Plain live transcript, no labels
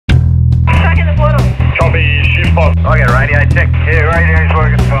back in the portal. Copy, shift box. I get radio check. Yeah, radio's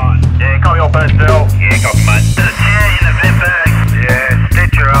working fine. Yeah, copy all personnel. Yeah, copy, mate. Yeah, in the vent bag. Yeah,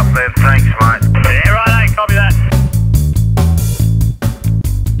 stitch her up there. Thanks, mate. Yeah, right, copy that.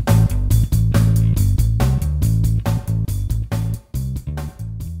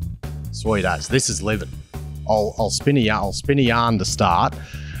 Sweet as. This is living. I'll spin a yarn to start.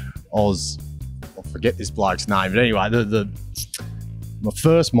 I'll forget this bloke's name, but anyway, my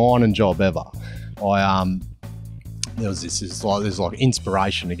first mining job ever. There was this like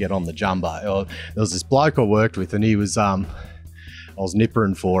inspiration to get on the jumbo. There was this bloke I worked with, and he was I was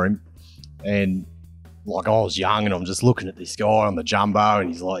nippering for him, and like I was young, and I'm just looking at this guy on the jumbo, and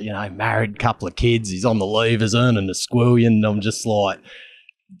he's like, you know, married, couple of kids, he's on the levers, earning a squillion, and I'm just like,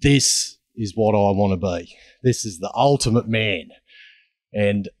 this is what I want to be. This is the ultimate man.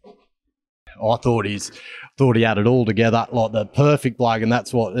 And I thought he had it all together, like the perfect bloke, and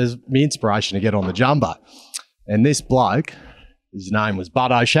that's what is my inspiration to get on the jumbo. And this bloke, his name was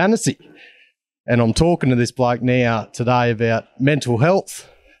Bud O'Shaughnessy. And I'm talking to this bloke now today about mental health.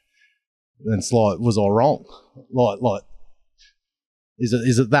 And it's like, was I wrong? Like,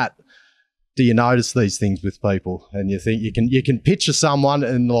 is it that? Do you notice these things with people, and you think you can picture someone,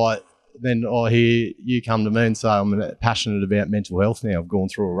 and like then I hear you come to me and say, I'm passionate about mental health now. I've gone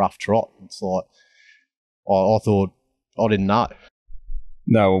through a rough trot. It's like I thought I didn't know.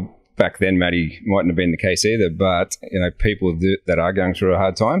 No, back then, Matty, mightn't have been the case either. But you know, people that are going through a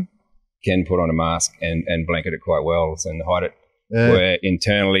hard time can put on a mask and blanket it quite well and hide it. Where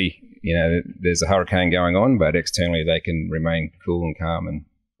internally, you know, there's a hurricane going on, but externally they can remain cool and calm and.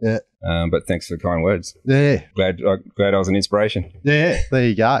 Yeah. But thanks for the kind words. Yeah. Glad I was an inspiration. Yeah, there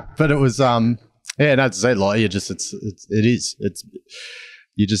you go. But it was yeah, and as I said, like you just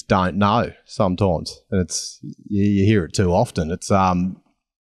don't know sometimes. And you hear it too often. It's and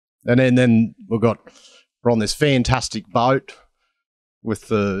then we're on this fantastic boat with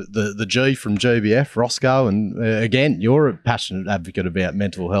the G from GBF, Roscoe, and again, you're a passionate advocate about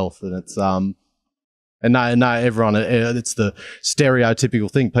mental health, and it's and no, everyone, it's the stereotypical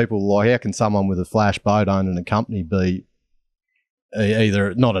thing. People are like, how can someone with a flash boat owning a company be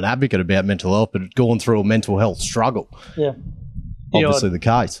either not an advocate about mental health, but gone through a mental health struggle? Yeah. Obviously the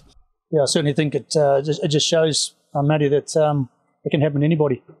case. Yeah, I certainly think it just shows, Matty, that it can happen to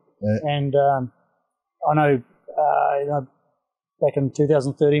anybody. Yeah. And I know, back in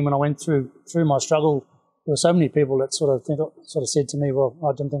 2013 when I went through my struggle, there were so many people that sort of said to me, well,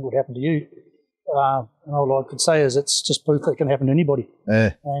 I didn't think it would happen to you. And all I could say is it's just proof that it can happen to anybody.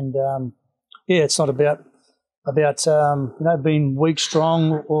 Yeah. And it's not about being weak,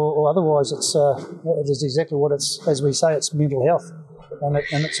 strong, or otherwise. It is exactly what it's, as we say, it's mental health, and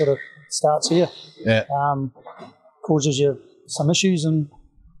it sort of starts here. Yeah. Causes you some issues, and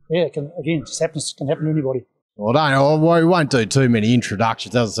it can happen to anybody. Well, we won't do too many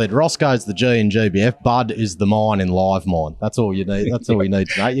introductions. As I said, Roscoe's the G in GBF. Bud is the mine in live mine. That's all you need. That's all we need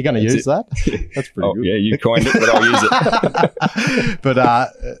to know. You're going to use that? That's pretty good. Yeah, you coined it, but I'll use it. But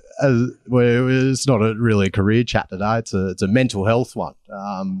it's not really a career chat today. It's a mental health one.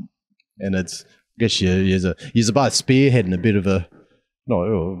 And it's, I guess you're both spearheading a bit of an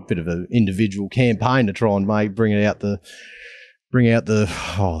individual campaign to try and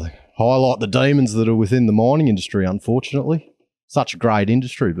highlight the demons that are within the mining industry, unfortunately. Such a great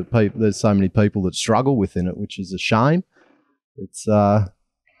industry, but there's so many people that struggle within it, which is a shame. It's do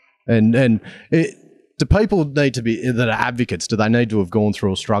people need to be, that are advocates, do they need to have gone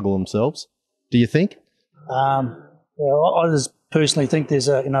through a struggle themselves, do you think? I just personally think there's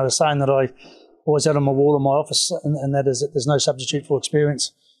a saying that I always had on my wall in my office, and that is that there's no substitute for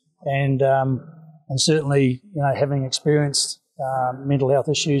experience. And certainly, having experienced mental health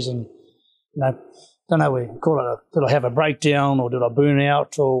issues, and don't know, we call it did I have a breakdown or did I burn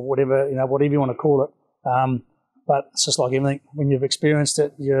out or whatever, whatever you want to call it. But it's just like everything, when you've experienced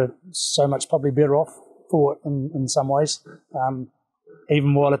it, you're so much probably better off for it in some ways.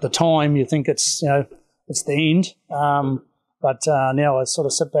 Even while at the time you think it's it's the end, but now I sort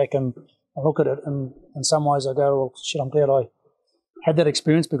of sit back and look at it, and in some ways I go, well, shit, I'm glad I had that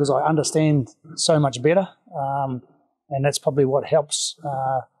experience because I understand so much better. And that's probably what helps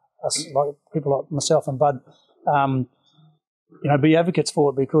us, like people like myself and Bud, be advocates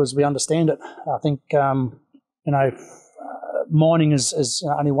for it because we understand it. I think, mining is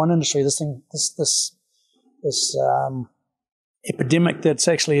only one industry. This epidemic that's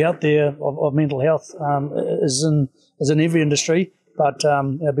actually out there of mental health is in every industry. But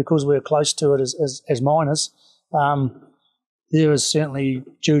because we're close to it as miners, there is certainly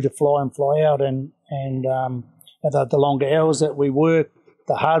due to fly in, fly out, and the longer hours that we work,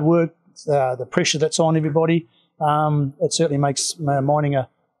 the hard work the pressure that's on everybody, it certainly makes mining a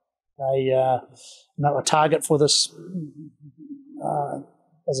target for this.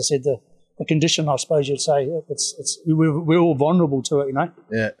 As I said, the condition, I suppose you'd say, we're all vulnerable to it,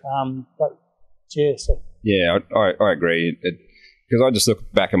 Yeah. But yeah, so. Yeah, I agree. Because I just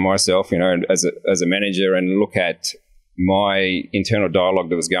look back at myself, as a manager, and look at my internal dialogue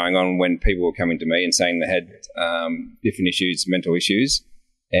that was going on when people were coming to me and saying they had different issues, mental issues.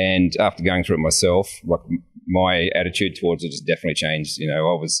 And after going through it myself, like my attitude towards it has definitely changed.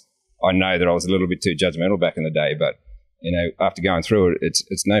 I know that I was a little bit too judgmental back in the day, but after going through it,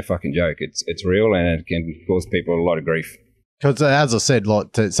 it's no fucking joke. It's real, and it can cause people a lot of grief. Because as I said,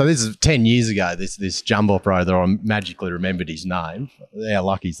 so this is 10 years ago. This jumbo operator, I magically remembered his name. How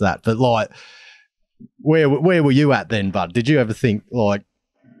lucky is that? But where were you at then, bud? Did you ever think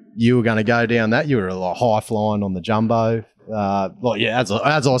you were going to go down that? You were high flying on the jumbo. As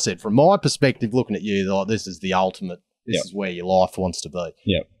I said, from my perspective, looking at you, this is the ultimate. This is where your life wants to be.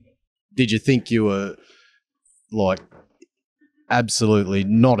 Yeah. Did you think you were absolutely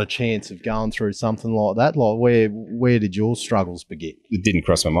not a chance of going through something like that? Where did your struggles begin? It didn't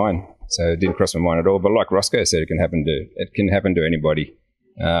cross my mind. So it didn't cross my mind at all. But like Roscoe said, it can happen to anybody.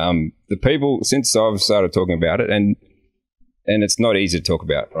 The people, since I've started talking about it, and it's not easy to talk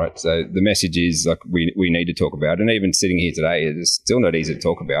about, right? So the message is we need to talk about it. And even sitting here today, it's still not easy to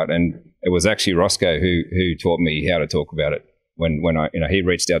talk about. And it was actually Roscoe who taught me how to talk about it when I he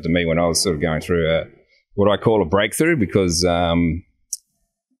reached out to me when I was sort of going through what I call a breakthrough, because I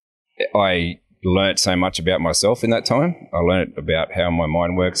learnt so much about myself in that time. I learnt about how my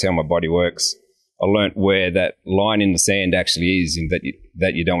mind works, how my body works. I learnt where that line in the sand actually is, and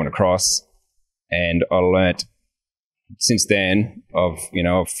that you don't want to cross. And I learnt since then, I've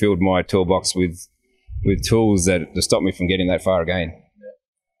filled my toolbox with tools that to stop me from getting that far again.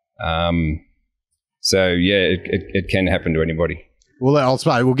 It can happen to anybody. Well, I'll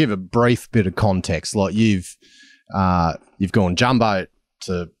say we'll give a brief bit of context. You've gone jumbo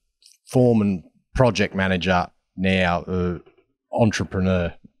to foreman, project manager, now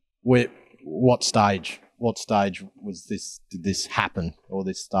entrepreneur. What stage was this? Did this happen, or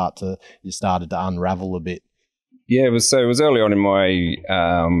you started to unravel a bit? Yeah, it was early on in my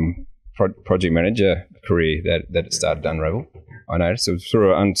project manager career that it started to unravel. I noticed it was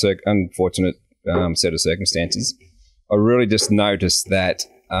through an unfortunate set of circumstances. I really just noticed that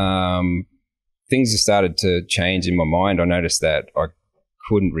things have started to change in my mind. I noticed that I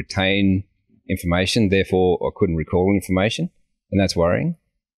couldn't retain information, therefore I couldn't recall information, and that's worrying.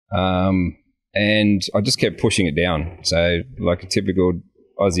 And I just kept pushing it down. So like a typical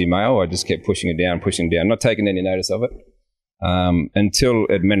Aussie male, I just kept pushing it down, not taking any notice of it, until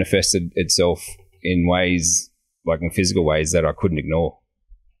it manifested itself in ways, like in physical ways that I couldn't ignore,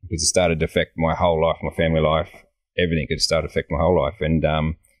 because it started to affect my whole life, my family life, everything could start to affect my whole life. And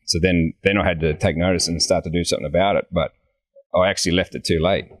so then I had to take notice and start to do something about it. But I actually left it too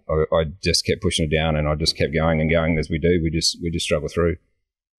late. I just kept pushing it down, and I just kept going and going as we do. We just struggle through.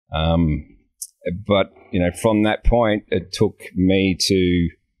 But from that point, it took me to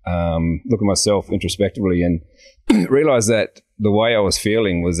look at myself introspectively and realize that the way I was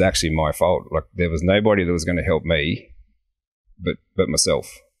feeling was actually my fault. Like there was nobody that was going to help me, but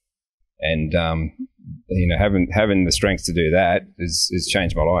myself. And having the strength to do that has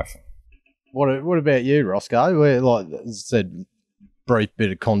changed my life. What about you, Roscoe? Like I said, brief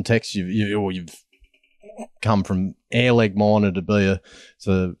bit of context. You've come from air leg miner to be a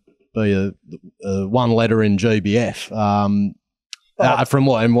one letter in GBF. From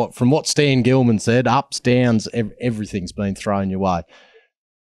what Stan Gilman said, ups, downs, everything's been thrown your way.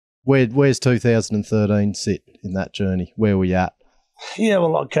 Where's 2013 sit in that journey? Where were you at? Yeah,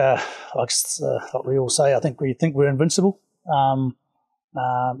 well, like we all say, I think we think we're invincible. I'm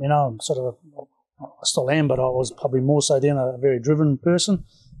sort of I still am, but I was probably more so then a very driven person.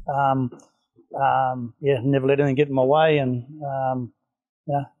 Never let anything get in my way, and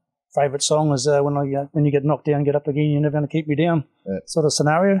favourite song is when you get knocked down, get up again. You're never going to keep me down, sort of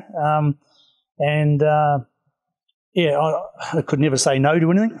scenario. I could never say no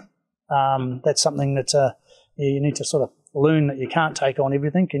to anything. That's something that you need to sort of learn, that you can't take on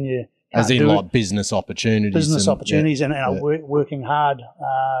everything, and you as in like business opportunities, and working hard.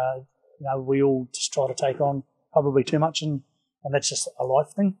 We all just try to take on probably too much, and that's just a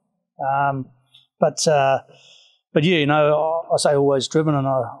life thing. I say always driven, and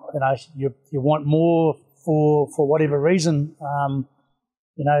you want more for whatever reason. I'm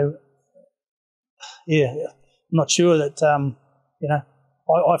not sure that I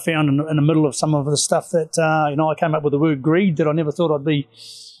found in the middle of some of the stuff that I came up with the word greed that I never thought I'd be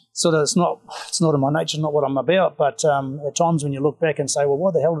sort of it's not in my nature, not what I'm about. But at times when you look back and say, well,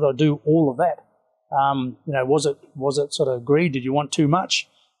 why the hell did I do all of that? Was it sort of greed? Did you want too much?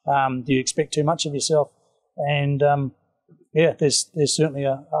 Do you expect too much of yourself? And there's certainly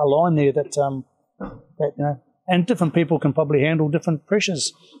a line there that and different people can probably handle different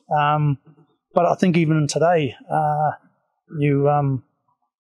pressures. But I think even today, you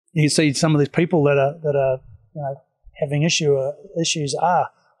see some of these people that are having issues are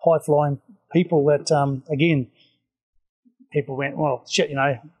high flying people that again, people went, well, shit,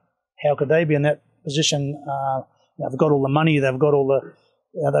 how could they be in that position? They've got all the money, they've got all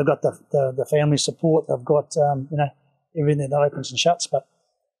they've got the family support, they've got everything that opens and shuts, but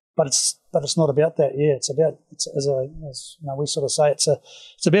it's not about that. Yeah, it's as we sort of say, it's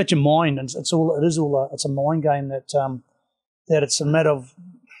about your mind, and it's a mind game that it's a matter of,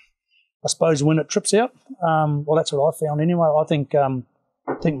 I suppose, when it trips out. Well, that's what I found anyway. I think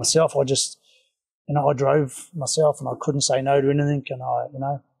myself, I just I drove myself and I couldn't say no to anything, and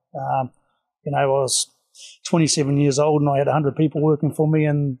I was 27 years old and I had 100 people working for me,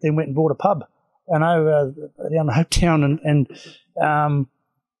 and then went and bought a pub, down the Hopetown, and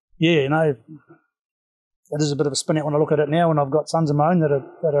it is a bit of a spin out when I look at it now, and I've got sons of my own that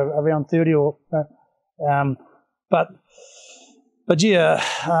are around 30 or,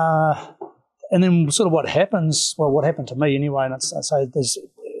 and then sort of what happens. Well, what happened to me anyway, and I say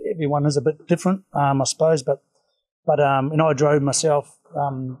everyone is a bit different, I suppose, but I drove myself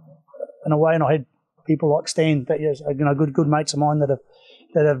in a way, and I had people like Stan, that good mates of mine that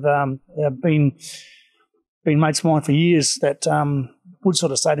have been mates of mine for years, that would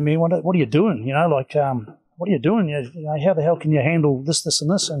sort of say to me, what are you doing? What are you doing? How the hell can you handle this,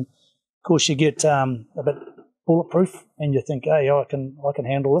 and this? And of course you get a bit bulletproof, and you think, hey, I can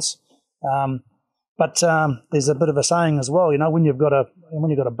handle this. But there's a bit of a saying as well, when you've got a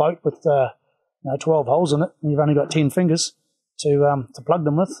boat with 12 holes in it, and you've only got 10 fingers to plug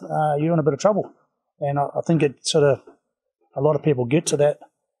them with, you're in a bit of trouble. And I think it sort of, a lot of people get to that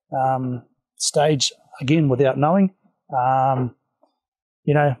stage again without knowing.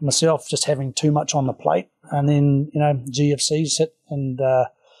 Myself just having too much on the plate, and then GFCs hit, and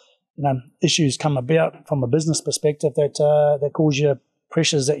issues come about from a business perspective that cause you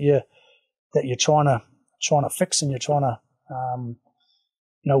pressures that you're trying to fix, and you're trying to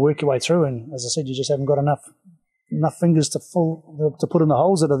work your way through. And as I said, you just haven't got enough fingers to put in the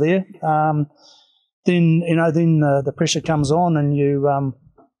holes that are there. Then the pressure comes on, and you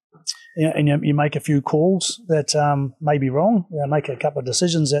make a few calls that may be wrong. Make a couple of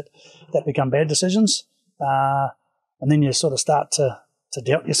decisions that become bad decisions, and then you sort of start to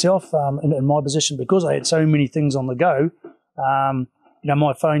doubt yourself. In my position, because I had so many things on the go,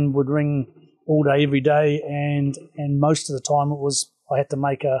 my phone would ring all day, every day, and most of the time I had to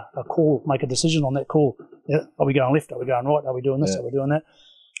make a call, make a decision on that call. Yeah, are we going left? Are we going right? Are we doing this? Are we doing that?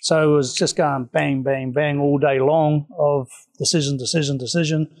 So it was just going bang, bang, bang all day long of decision.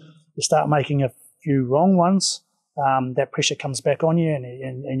 You start making a few wrong ones. That pressure comes back on you,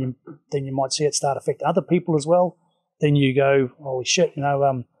 and then you might see it start affecting other people as well. Then you go, holy shit, you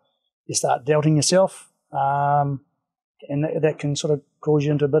start doubting yourself, and that can sort of cause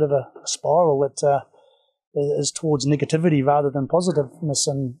you into a bit of a spiral that is towards negativity rather than positiveness.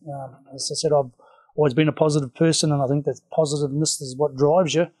 And as I said, I've always been a positive person, and I think that positiveness is what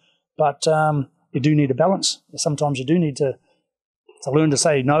drives you. But you do need a balance. Sometimes you do need to learn to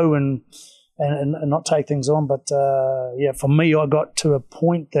say no and not take things on. But for me, I got to a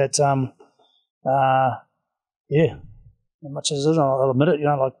point that much as it is, I'll admit it.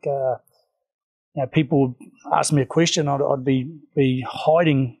 People would ask me a question, I'd be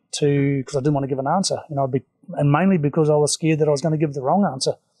hiding because I didn't want to give an answer. And mainly because I was scared that I was going to give the wrong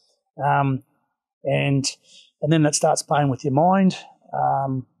answer. And then it starts playing with your mind.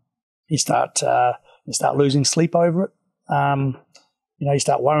 You start losing sleep over it. You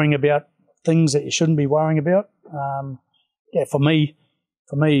start worrying about things that you shouldn't be worrying about. For me,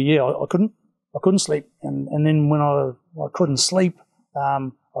 I couldn't sleep. And then when I couldn't sleep, I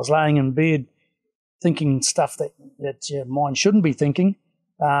was laying in bed thinking stuff that your mind shouldn't be thinking,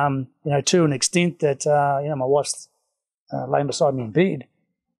 to an extent that, my wife's laying beside me in bed,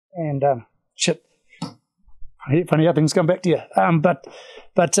 and shit, funny how things come back to you. And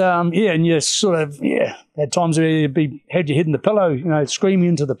you sort of, had times where you had your head in the pillow, screaming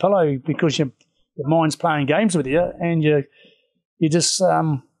into the pillow because your mind's playing games with you, and you just,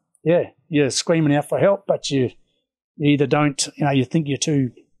 you're screaming out for help, but you either don't, you think you're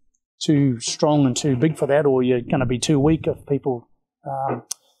too strong and too big for that, or you're going to be too weak if people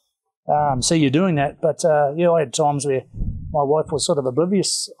see you doing that. But I had times where my wife was sort of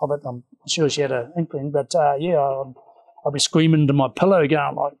oblivious of it. I'm sure she had an inkling, but I'd be screaming into my pillow,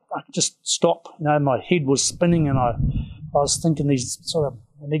 going like, "Just stop!" My head was spinning, and I was thinking these sort of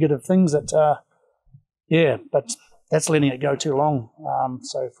negative things that, but that's letting it go too long.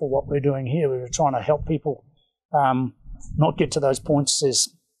 So for what we're doing here, we're trying to help people not get to those points. There's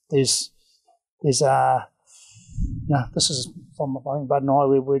this is from, I think Bud and I,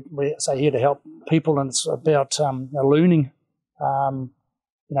 we're say here to help people, and it's about learning,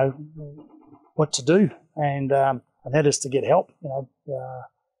 what to do, and that is to get help.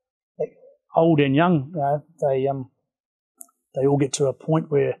 Old and young, they all get to a point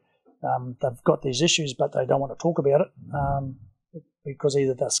where they've got these issues, but they don't want to talk about it because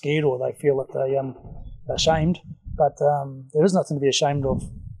either they're scared or they feel that they're ashamed. But there is nothing to be ashamed of,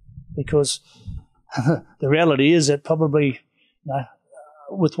 because the reality is that probably,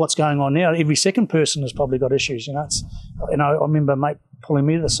 with what's going on now, every second person has probably got issues. I remember a mate pulling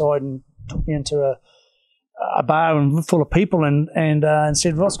me to the side and took me into a bar and full of people and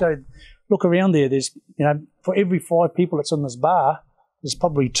said, "Let's go look around there. There's, for every 5 people that's in this bar, there's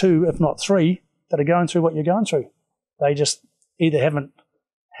probably 2, if not 3, that are going through what you're going through. They just either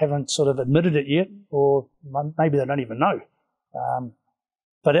haven't sort of admitted it yet, or maybe they don't even know."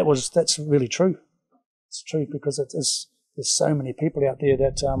 But that's really true. It's true, because there's so many people out there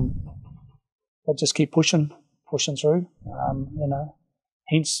that just keep pushing through.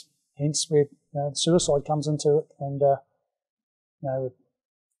 Hence where suicide comes into it, and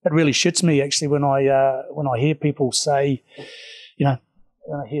it really shits me actually when I hear people say,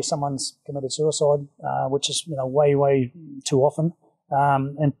 when I hear someone's committed suicide, which is way too often,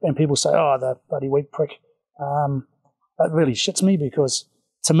 and people say, "Oh, the bloody weak prick." It really shits me, because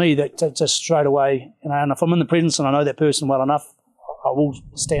to me that just straight away, and if I'm in the presence and I know that person well enough, I will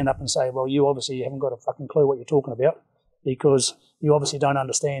stand up and say, "Well, you obviously haven't got a fucking clue what you're talking about, because you obviously don't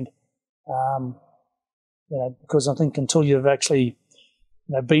understand." Because I think until you've actually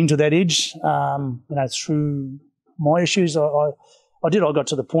been to that edge, through my issues, I got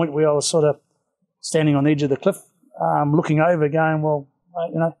to the point where I was sort of standing on the edge of the cliff, looking over, going, "Well, I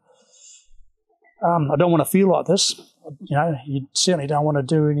don't want to feel like this." You certainly don't want to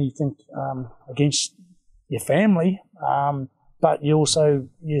do anything against your family, but you're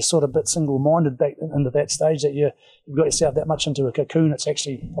sort of a bit single-minded back into that stage, that you've got yourself that much into a cocoon. It's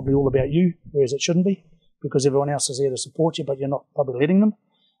actually probably all about you, whereas it shouldn't be, because everyone else is there to support you, but you're not probably letting them.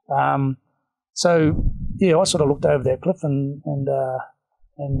 I sort of looked over that cliff, and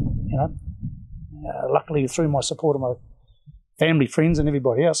luckily through my support of my family, friends, and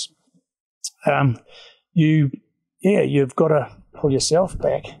everybody else, you've got to pull yourself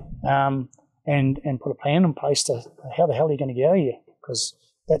back and put a plan in place to how the hell are you going to get out of here, because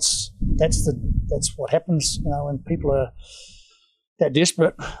that's what happens when people are that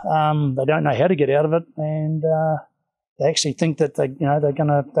desperate. They don't know how to get out of it, and they actually think that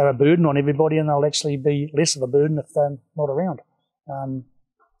they're a burden on everybody, and they'll actually be less of a burden if they're not around.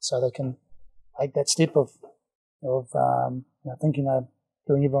 So they can take that step of thinking they're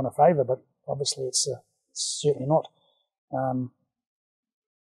doing everyone a favour, but obviously it's certainly not.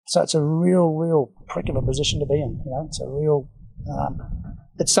 So it's a real prick of a position to be in. It's a real.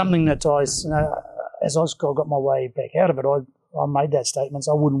 It's something that as I got my way back out of it, I made that statement.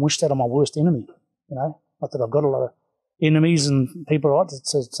 I wouldn't wish that on my worst enemy. Not that I've got a lot of enemies and people right to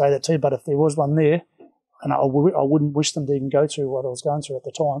say that too, but if there was one there, and I wouldn't wish them to even go through what I was going through at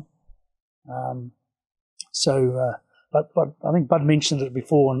the time. But I think Bud mentioned it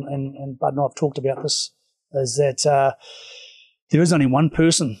before, and Bud and I have talked about this, is that there is only one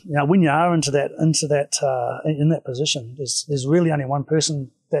person. When you are in that position, there's really only one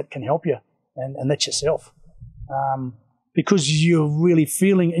person that can help you, and that's yourself. Because you're really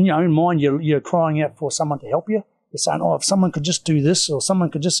feeling in your own mind, you're crying out for someone to help you. You're saying, "Oh, if someone could just do this, or someone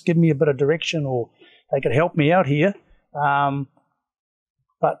could just give me a bit of direction, or they could help me out here."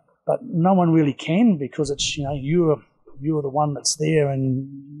 But no one really can, because it's you're the one that's there, and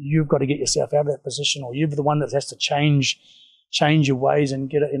you've got to get yourself out of that position, or you're the one that has to change your ways and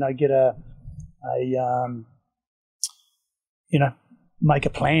make a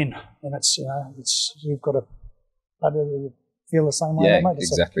plan. And it's you've got to feel the same way. Yeah, mate.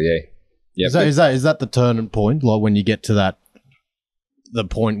 exactly. Yeah. Yep. Is that the turning point? Like when you get to the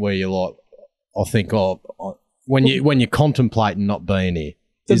point where you're like, I think, when you're contemplating not being here,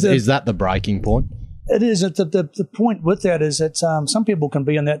 is that the breaking point? It is. The point with that is that some people can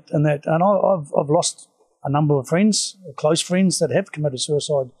be in that, and I've lost a number of friends, close friends, that have committed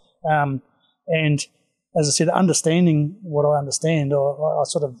suicide. And as I said, understanding what I understand, I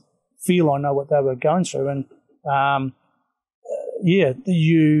sort of feel I know what they were going through, and they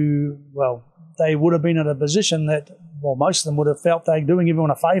would have been in a position that, well, most of them would have felt they're doing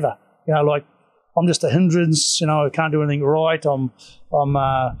everyone a favour. You know, like, I'm just a hindrance. You know, I can't do anything right. I'm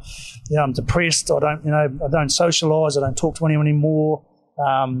depressed. I don't socialise. I don't talk to anyone anymore.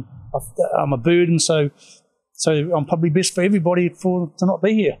 I'm a burden. So I'm probably best for everybody to not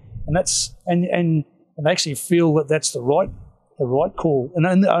be here. And that's and actually feel that that's the right call. And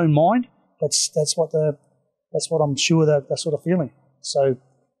in their own mind, that's what I'm sure they're sort of feeling. So, you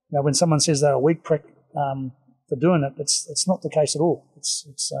know, when someone says they're a weak prick for doing it, it's not the case at all.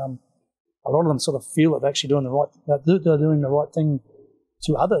 It's a lot of them sort of feel that they're actually doing they're doing the right thing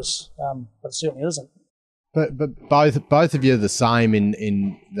to others, but it certainly isn't. But both of you are the same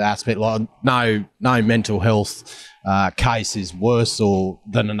in the aspect, like no mental health case is worse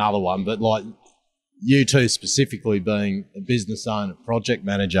than another one, but like you two specifically being a business owner, project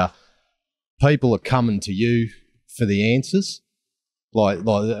manager, people are coming to you for the answers. Like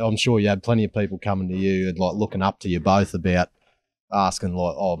I'm sure you had plenty of people coming to you and like looking up to you both about asking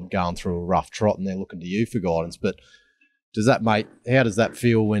like, oh, I'm going through a rough trot, and they're looking to you for guidance. But how does that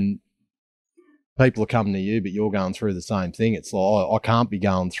feel when people are coming to you, but you're going through the same thing? It's like, oh, I can't be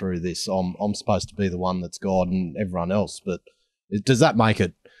going through this. I'm supposed to be the one that's guiding everyone else. But does that make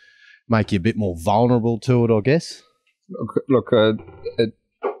you a bit more vulnerable to it, I guess? Look, it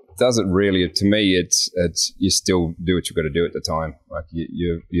doesn't really. To me, it's you still do what you've got to do at the time. Like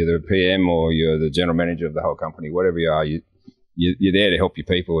you're the PM or you're the general manager of the whole company, whatever you are. You're there to help your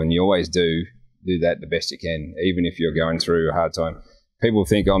people, and you always do that the best you can, even if you're going through a hard time. People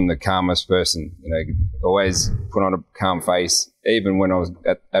think I'm the calmest person, you know, always put on a calm face, even when I was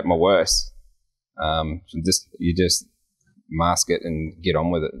at my worst. You just mask it and get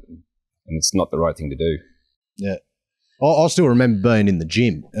on with it, and it's not the right thing to do. Yeah. I still remember being in the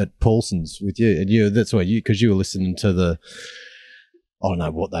gym at Paulson's with you, and that's where because you were listening to the, I don't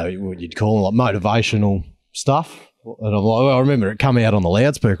know what you'd call it, like motivational stuff. And I'm like, I remember it coming out on the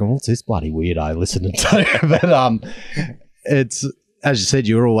loudspeaker. What's this bloody weirdo listening to? But it's, as you said,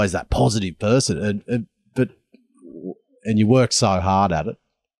 you're always that positive person, and you work so hard at it.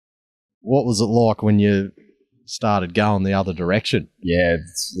 What was it like when you started going the other direction? Yeah,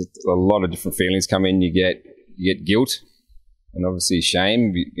 it's a lot of different feelings come in. You get guilt, and obviously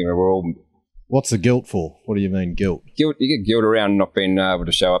shame. You know, we're all. What's the guilt for? What do you mean guilt? You get guilt around not being able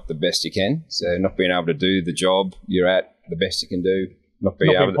to show up the best you can. So not being able to do the job you're at the best you can do. Not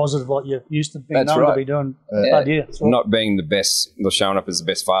being positive like you used to be known to be doing. Not being the best, not showing up as the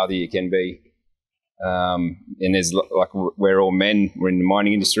best father you can be. And there's like, we're all men. We're in the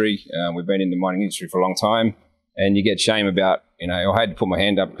mining industry. We've been in the mining industry for a long time. And you get shame about, you know, I had to put my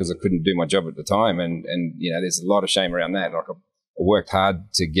hand up because I couldn't do my job at the time. And you know, there's a lot of shame around that. Like I worked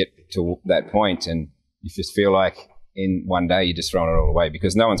hard to get to that point, and you just feel like in one day you're just throwing it all away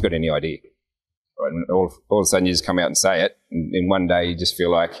because no one's got any idea. Right? And all of a sudden you just come out and say it, and in one day you just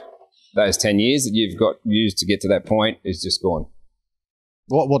feel like those 10 years that you've got used to get to that point is just gone.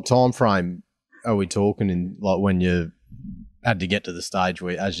 What time frame are we talking in, like when you had to get to the stage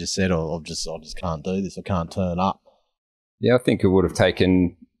where, as you said, I just can't do this, I can't turn up? Yeah, I think it would have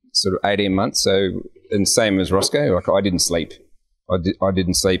taken sort of 18 months. So, and same as Roscoe, like I didn't sleep. I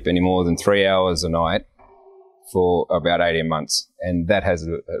didn't sleep any more than 3 hours a night for about 18 months. And that has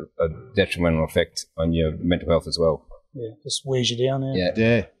a detrimental effect on your mental health as well. Yeah, just wears you down. Yeah.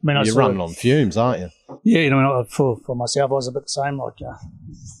 I mean, you're running on fumes, aren't you? Yeah, you know, for myself, I was a bit the same. Like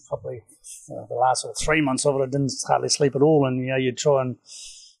probably the last sort of 3 months of it, I didn't hardly sleep at all. And, you know, you'd try and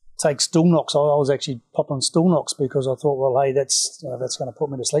take stool knocks. I was actually popping stool knocks because I thought, well, hey, that's going to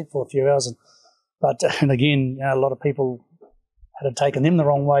put me to sleep for a few hours. And again, you know, a lot of people had taken them the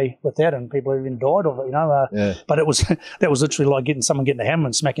wrong way with that, and people even died of it, you know. But that was literally like someone getting a hammer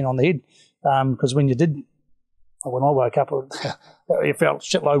and smacking on the head. Because when I woke up, it felt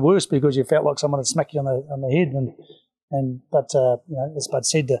shitload worse because you felt like someone had smacked you on the head. But you know, as Bud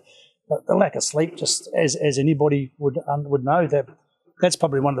said, the lack of sleep, just as anybody would know, that's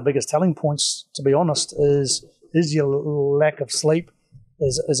probably one of the biggest telling points, to be honest, is your lack of sleep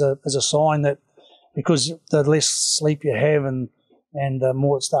is a sign that, because the less sleep you have and the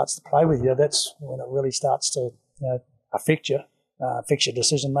more it starts to play with you, that's when it really starts to, you know, affect your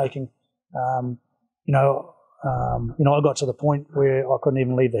decision making. I got to the point where I couldn't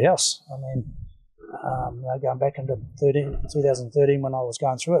even leave the house. I mean, going back into 2013 when I was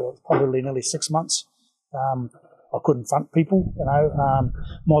going through it was probably nearly 6 months. I couldn't front people. You know,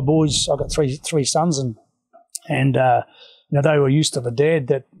 my boys, I got three sons, and they were used to the dad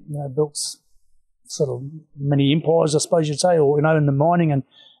that, you know, built sort of mini empires, I suppose you'd say, or, you know, in the mining, and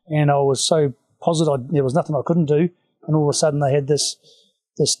I was so positive there was nothing I couldn't do. and all of a sudden they had this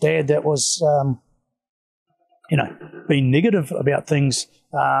dad that was, being negative about things.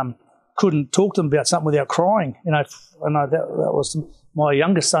 Couldn't talk to them about something without crying. That was my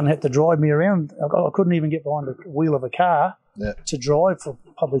youngest son had to drive me around. I couldn't even get behind the wheel of a car to drive for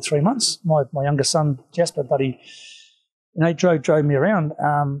probably 3 months. My youngest son Jasper, but he drove me around.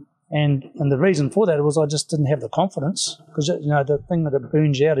 And the reason for that was I just didn't have the confidence, because the thing that it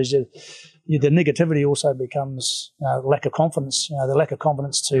burns you out is the negativity also becomes lack of confidence. The lack of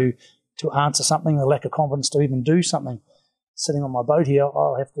confidence to answer something, the lack of confidence to even do something. Sitting on my boat here,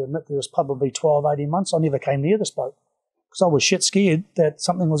 I have to admit there was probably 12, 18 months I never came near this boat because I was shit scared that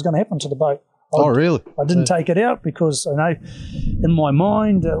something was going to happen to the boat. Really? I didn't take it out because, in my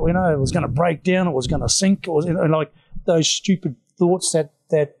mind, it was going to break down, it was going to sink. It was like those stupid thoughts that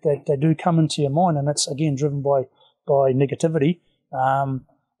do come into your mind, and that's, again, driven by negativity and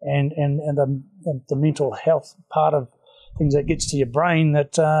the mental health part of things that gets to your brain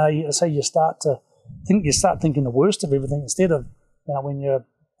that, you start thinking the worst of everything instead of, when you're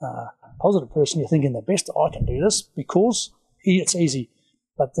a positive person, you're thinking the best. I can do this because it's easy,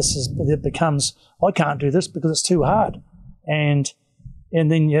 but it becomes I can't do this because it's too hard, and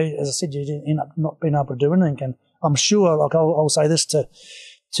then as I said, you end up not being able to do anything. And I'm sure, like I'll say this to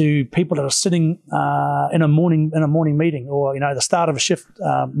people that are sitting in a morning meeting, or the start of a shift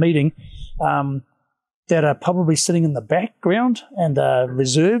meeting, that are probably sitting in the background and are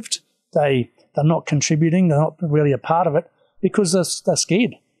reserved. They're not contributing. They're not really a part of it because they're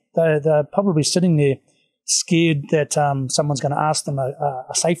scared. They're probably sitting there scared that someone's going to ask them a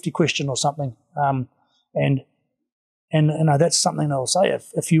safety question or something. And that's something I'll say.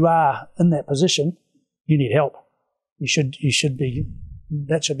 If you are in that position, you need help. You should be.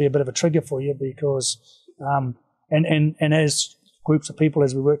 That should be a bit of a trigger for you because, and as groups of people,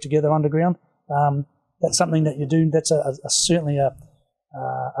 as we work together underground, that's something that you do. That's certainly a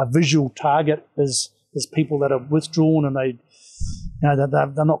visual target is people that are withdrawn and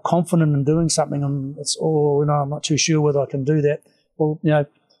they're not confident in doing something, and it's I'm not too sure whether I can do that. Well,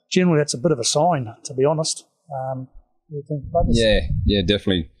 generally that's a bit of a sign, to be honest. You think, yeah,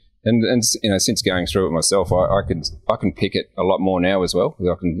 definitely. And since going through it myself, I can pick it a lot more now as well.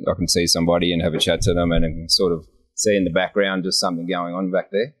 I can see somebody and have a chat to them, and I can sort of see in the background just something going on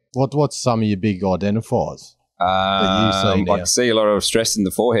back there. What's some of your big identifiers? I see a lot of stress in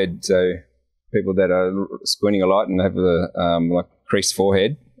the forehead. So people that are squinting a lot and have a creased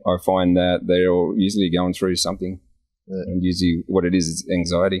forehead, I find that they're usually going through something, and usually what it is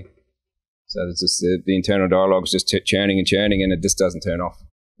anxiety. So it's just the internal dialogue's just churning and churning, and it just doesn't turn off.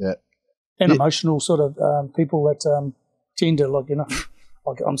 Yeah, and emotional sort of people that tend to like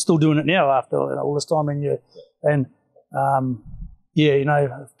I'm still doing it now after all this time,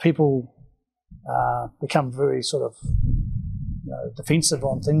 people become very sort of defensive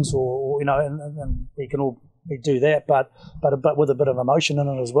on things, or and we can all do that, but with a bit of emotion in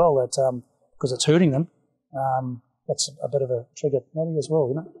it as well. That because it's hurting them, that's a bit of a trigger maybe as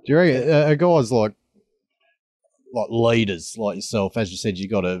well. Do you reckon guys like leaders like yourself, as you said, you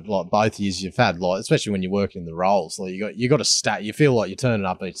got to both years you've had especially when you're working the roles, you got to you feel like you're turning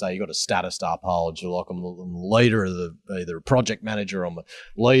up each day, you got a status to uphold. You're like, I'm the leader of either a project manager, I'm a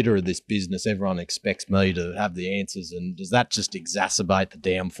leader of this business, everyone expects me to have the answers. And does that just exacerbate the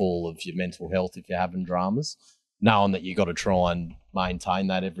downfall of your mental health if you're having dramas, knowing that you got to try and maintain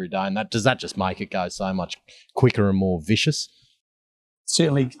that every day? And does that just make it go so much quicker and more vicious?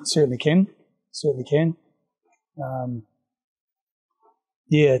 Certainly can.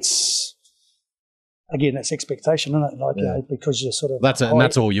 It's again, it's expectation, isn't it? Because you're sort of that's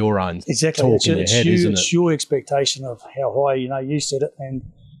all your own exactly talk in your head, isn't it? It's your expectation of how high you set it, and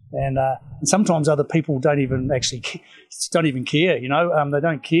sometimes other people don't even care. They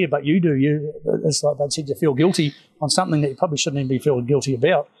don't care, but you do. It's like they said, you feel guilty on something that you probably shouldn't even be feeling guilty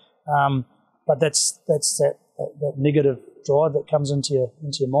about. But that's that negative drive that comes into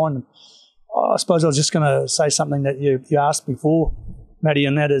your mind. I suppose I was just going to say something that you asked before, Matty,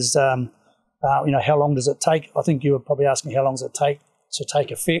 and that is, how long does it take? I think you were probably asking how long does it take to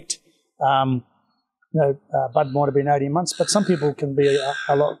take effect. Bud might have been 18 months, but some people can be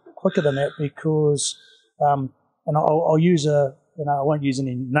a lot quicker than that because, and I'll use I won't use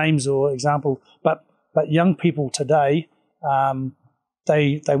any names or example, but young people today,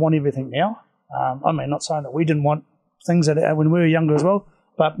 they want everything now. Not saying that we didn't want things when we were younger as well,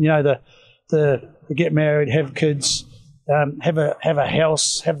 but to get married, have kids, have a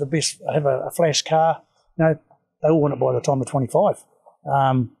house, have a flash car. They all want it by the time of 25.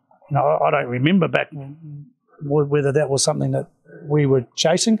 I don't remember back whether that was something that we were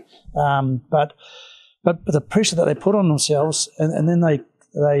chasing, but but the pressure that they put on themselves, and then they're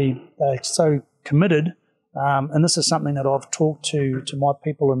so committed. And this is something that I've talked to my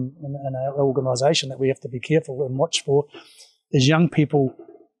people in our organisation that we have to be careful and watch for, is young people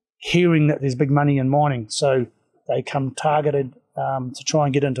hearing that there's big money in mining. So they come targeted to try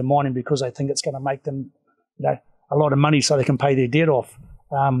and get into mining because they think it's going to make them, a lot of money so they can pay their debt off.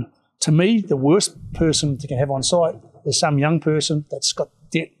 To me, the worst person to have on site is some young person that's got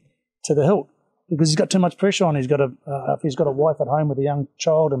debt to the hilt because he's got too much pressure on. If he's got a wife at home with a young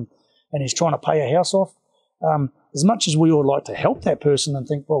child and he's trying to pay a house off, as much as we all like to help that person and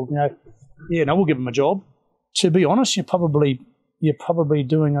think, well, we'll give him a job. To be honest, you're probably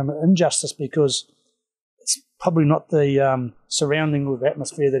doing him injustice because it's probably not the surrounding with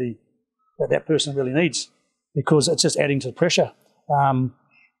atmosphere that person really needs, because it's just adding to the pressure.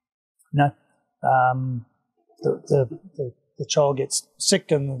 The child gets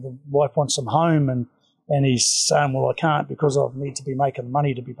sick and the wife wants him home, and he's saying, well, I can't because I need to be making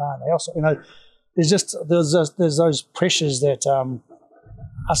money to be paying the house. There's those pressures that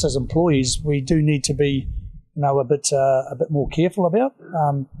us as employees, we do need to be a bit more careful about,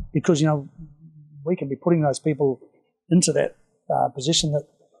 because we can be putting those people into that position that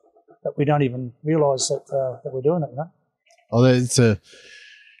we don't even realise that we're doing it. Oh, it's a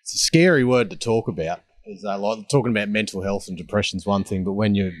scary word to talk about. Is like talking about mental health and depression is one thing, but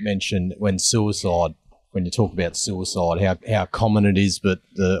when you talk about suicide, how common it is, but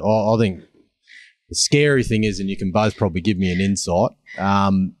I think the scary thing is, and you can both probably give me an insight,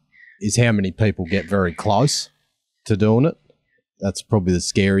 is how many people get very close to doing it. That's probably the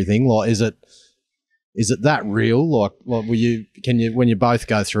scary thing. Like, is it that real? Like when you both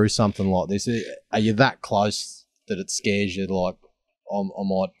go through something like this, are you that close that it scares you? Like, I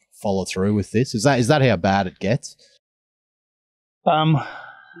might follow through with this. Is that how bad it gets?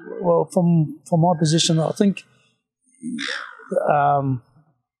 Well, from my position, I think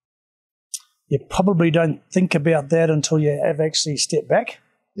you probably don't think about that until you have actually stepped back.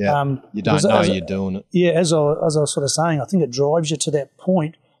 Yeah, you don't know you're doing it. Yeah, as I was sort of saying, I think it drives you to that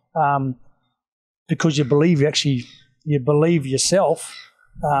point because you believe yourself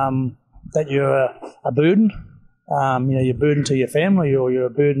that you're a burden. You're a burden to your family, or you're a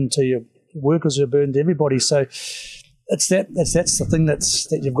burden to your workers, you're a burden to everybody. So that's the thing that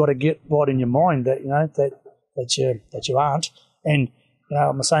you've got to get right in your mind, that you aren't. And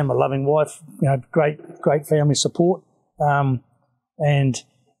I'm the same, a loving wife, great family support, and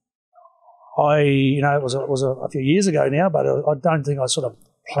it was a few years ago now, but I don't think I sort of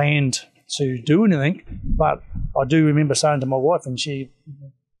planned to do anything. But I do remember saying to my wife, and she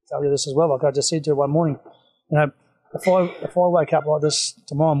tell you this as well, like I just said to her one morning, if I wake up like this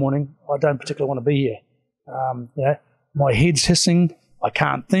tomorrow morning, I don't particularly want to be here. My head's hissing, I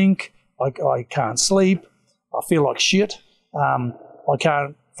can't think, I can't sleep, I feel like shit, I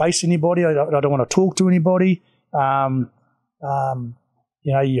can't face anybody, I don't want to talk to anybody.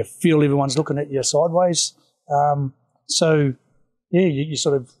 You feel everyone's looking at you sideways. You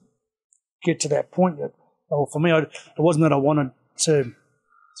sort of get to that point that, well, for me, it wasn't that I wanted to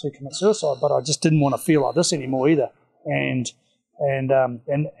commit suicide, but I just didn't want to feel like this anymore either. And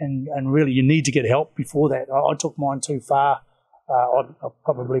really, you need to get help before that. I took mine too far, I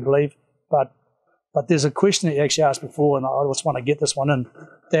probably believe. But there's a question that you actually asked before, and I just want to get this one in,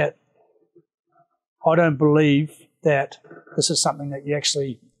 that I don't believe that this is something that you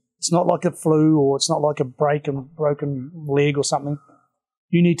actually, it's not like a flu, or it's not like a broken leg or something.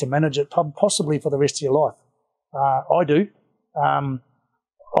 You need to manage it possibly for the rest of your life. I do.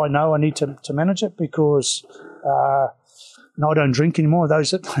 I know I need to manage it because I don't drink anymore.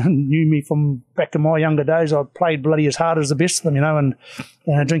 Those that knew me from back in my younger days, I played bloody as hard as the best of them, and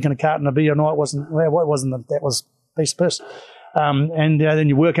drinking a carton of beer a night that was a piece of piss. Then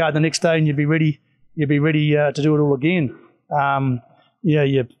you work hard the next day and you'd be ready to do it all again.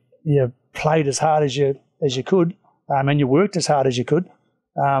 You played as hard as you could, and you worked as hard as you could.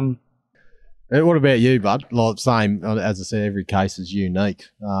 What about you, bud? Like, same, as I said, every case is unique.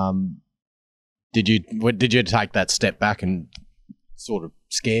 Did you take that step back and sort of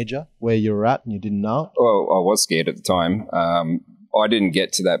scared you where you were at and you didn't know it? Well, I was scared at the time. I didn't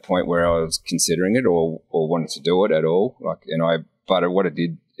get to that point where I was considering it or wanted to do it at all. But what it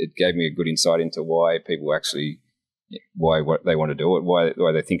did, it gave me a good insight into why people actually, what they want to do it, why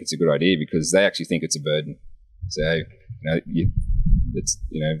they think it's a good idea, because they actually think it's a burden. So they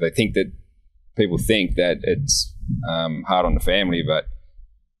think that people think that it's hard on the family, but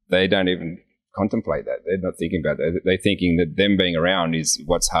they don't even contemplate that. They're not thinking about that. They're thinking that them being around is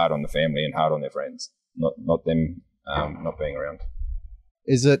what's hard on the family and hard on their friends, not them not being around.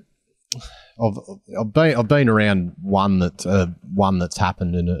 Is it I've been around one that's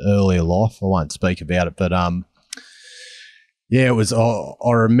happened in an earlier life. I won't speak about it, but yeah, it was.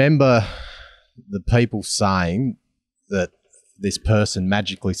 I remember the people saying that this person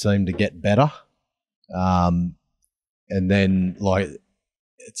magically seemed to get better, and then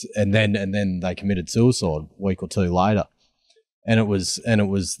and then they committed suicide a week or two later. And it was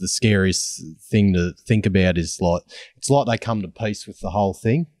the scariest thing to think about. Is like it's like they come to peace with the whole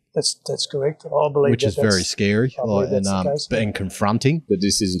thing. That's correct. I believe which is very scary, and confronting. The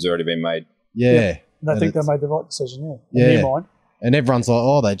decision's already been made. Yeah. And I think they made the right decision. Yeah. In their mind. And everyone's like,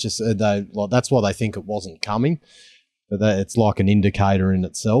 oh, that's why they think it wasn't coming. But it's like an indicator in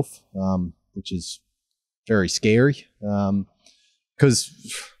itself, which is very scary. Because,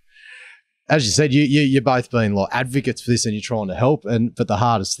 as you said, you're both being like advocates for this, and you're trying to help. But the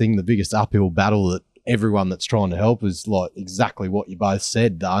hardest thing, the biggest uphill battle that everyone that's trying to help is like exactly what you both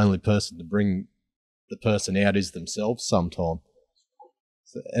said. The only person to bring the person out is themselves sometimes.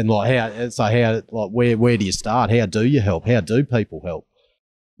 And where do you start? How do you help? How do people help?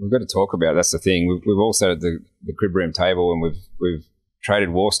 We've got to talk about it. That's the thing. We've all sat at the crib room table, and we've traded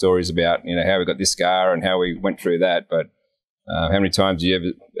war stories about how we got this scar and how we went through that. But how many times have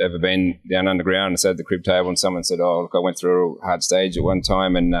you ever been down underground and sat at the crib table and someone said, "Oh, look, I went through a hard stage at one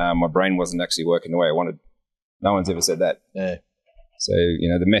time and my brain wasn't actually working the way I wanted." No one's ever said that. Yeah. So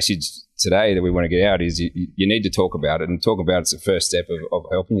the message today that we want to get out is you need to talk about it, and talk about it's the first step of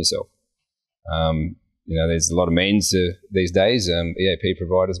helping yourself. There's a lot of means these days. EAP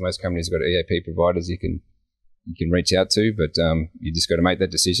providers, most companies have got EAP providers you can reach out to, but you just got to make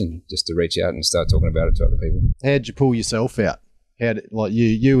that decision just to reach out and start talking about it to other people. How'd you pull yourself out?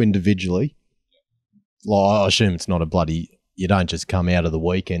 You individually? Like, I assume it's not you don't just come out of the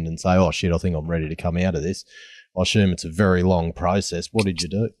weekend and say, "Oh shit, I think I'm ready to come out of this." I assume it's a very long process. What did you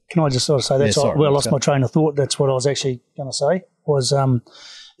do? Can I just sort of say that's where I lost my train of thought. That's what I was actually going to say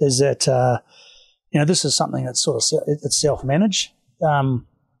is that this is something that's sort of it's self-managed.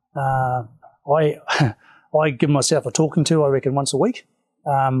 I give myself a talking to, I reckon, once a week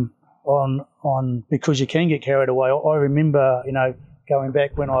on because you can get carried away. I remember going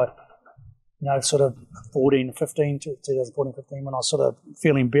back when I sort of 2014, 15, when I was sort of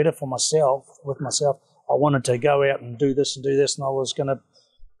feeling better with myself. I wanted to go out and do this, and I was going to,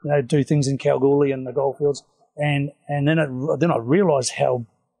 do things in Kalgoorlie and the goldfields, and then I realised how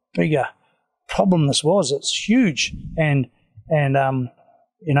big a problem this was. It's huge, and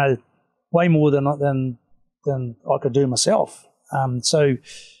way more than I could do myself. So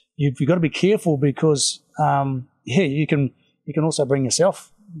you've got to be careful because you can also bring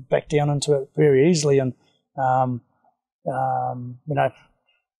yourself back down into it very easily, and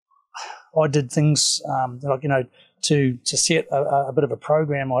I did things to set a bit of a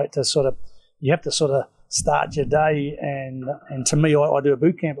program. You have to sort of start your day, and to me, I do a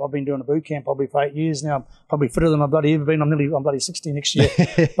boot camp. I've been doing a boot camp probably for 8 years now. I'm probably fitter than I've bloody ever been. I'm bloody 60 next year.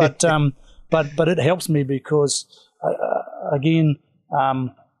 But it helps me because I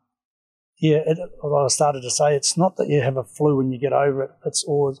started to say, it's not that you have a flu and you get over it. It's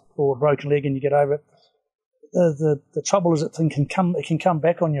or a broken leg and you get over it. The trouble is it can come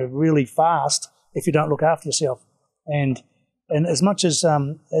back on you really fast if you don't look after yourself. And as much as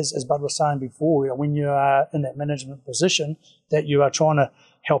Bud was saying before, when you are in that management position that you are trying to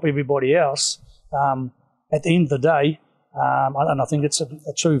help everybody else, at the end of the day, and I think it's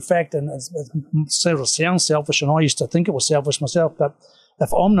a true fact, and it sort of sounds selfish, and I used to think it was selfish myself, but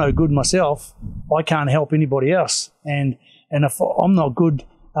if I'm no good myself, I can't help anybody else. And if I'm not good,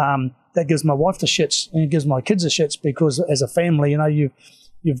 that gives my wife the shits, and it gives my kids the shits, because as a family,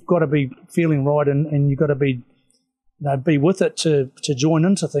 you've got to be feeling right, and you've got to be with it to join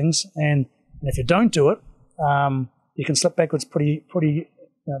into things. And if you don't do it, you can slip backwards pretty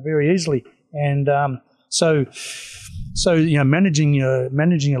very easily. And so managing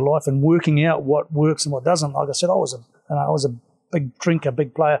your life and working out what works and what doesn't. Like I said, I was a big drinker,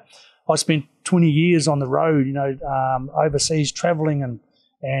 big player. I spent 20 years on the road, overseas traveling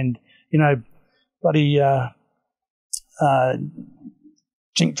and bloody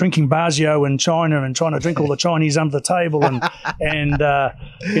drinking Barzio in China and trying to drink all the Chinese under the table and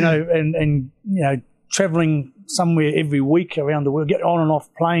traveling somewhere every week around the world, get on and off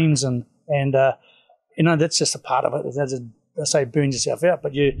planes and that's just a part of it. I say burn yourself out,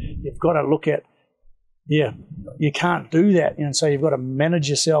 but you've got to look at, you can't do that, so you've got to manage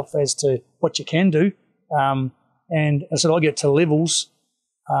yourself as to what you can do. And so I get to levels,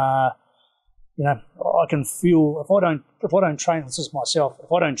 I can feel if I don't train. This is myself.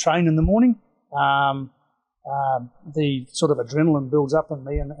 If I don't train in the morning, the sort of adrenaline builds up in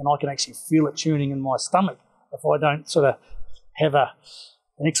me, and I can actually feel it tuning in my stomach if I don't sort of have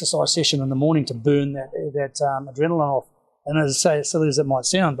an exercise session in the morning to burn that adrenaline off. And as I say, as silly as it might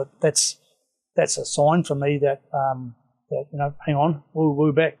sound, but that's a sign for me that hang on,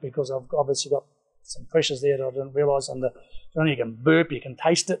 we're back, because I've obviously got some pressures there that I didn't realise. And you can burp, you can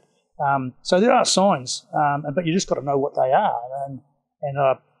taste it. So there are signs, but you just got to know what they are. And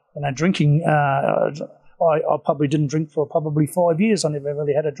drinking, I probably didn't drink for probably 5 years. I never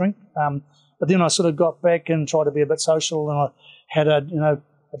really had a drink. But then I sort of got back and tried to be a bit social, and I had a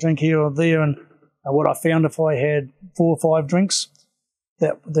drink here or there. And what I found, if I had 4 or 5 drinks,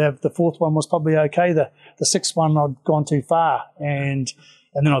 that the fourth one was probably okay. The sixth one, I'd gone too far, and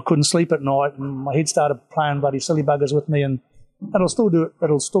then I couldn't sleep at night, and my head started playing bloody silly buggers with me, and it'll still do it.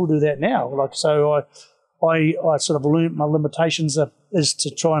 It'll still do that now. So I sort of learnt my limitations is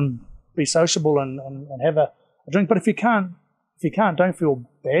to try and be sociable and have a drink. But if you can't, don't feel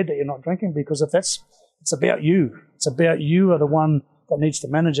bad that you're not drinking, because it's about you. It's about you are the one that needs to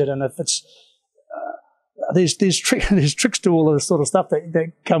manage it. And if it's there's tricks to all of this sort of stuff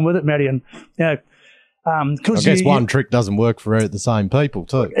that come with it, Matty. And I guess one trick doesn't work for the same people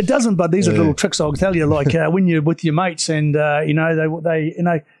too. It doesn't, but these are little tricks I'll tell you. Like when you're with your mates, and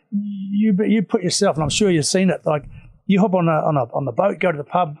you put yourself, and I'm sure you've seen it. Like you hop on the boat, go to the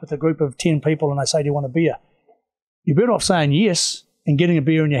pub with a group of 10 people, and they say, "Do you want a beer?" You're better off saying yes and getting a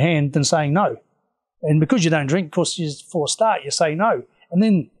beer in your hand than saying no. And because you don't drink, of course, for a start, you say no, and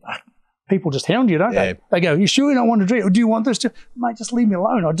then people just hound you, don't they? They go, "You sure you don't want to drink? Or do you want this?" Mate, just leave me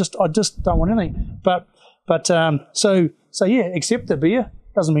alone. I just don't want anything. So yeah, accept the beer.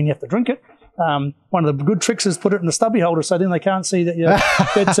 Doesn't mean you have to drink it. One of the good tricks is put it in the stubby holder, so then they can't see that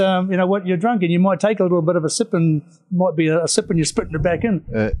what you're drunk, and you might take a little bit of a sip, and might be a sip and you're spitting it back in.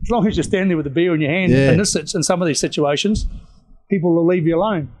 As long as you stand there with the beer in your hand, in some of these situations, people will leave you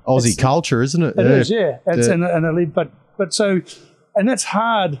alone. Aussie culture, isn't it? It is, yeah. And that's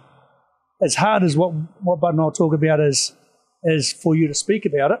hard. As hard as what Bud and I'll talk about is for you to speak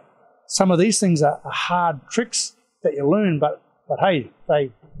about it. Some of these things are hard tricks that you learn, but hey, they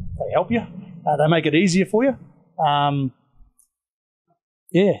help you. They make it easier for you.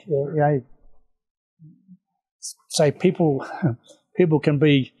 Say people can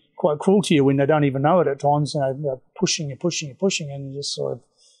be quite cruel to you when they don't even know it at times. They're pushing, and you just sort of,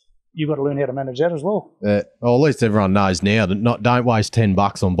 you've got to learn how to manage that as well. Well, at least everyone knows now that don't waste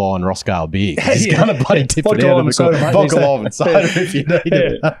 $10 on buying Roscoe beer. He's going to bloody tip it out of the vodka and soda if you need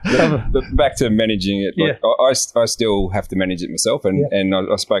it. But back to managing it, I still have to manage it myself. And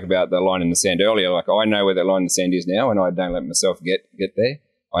I spoke about the line in the sand earlier. Like I know where that line in the sand is now, and I don't let myself get there.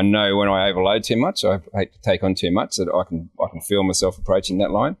 I know when I overload too much, I hate to take on too much, that I can feel myself approaching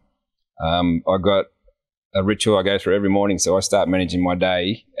that line. I got a ritual I go through every morning. So I start managing my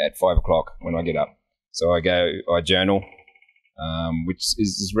day at 5 o'clock when I get up. So I journal, which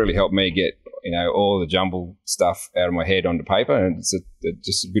has really helped me get, all the jumble stuff out of my head onto paper. And it's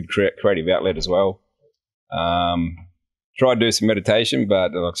just a good creative outlet as well. Try to do some meditation,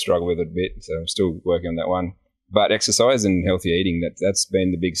 but I struggle with it a bit. So I'm still working on that one. But exercise and healthy eating, that's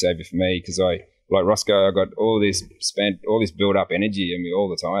been the big savior for me, because like Roscoe, I got all this build up energy in me all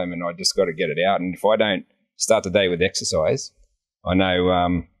the time, and I just got to get it out. And if I don't start the day with exercise, I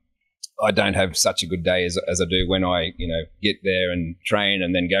know I don't have such a good day as I do when I get there and train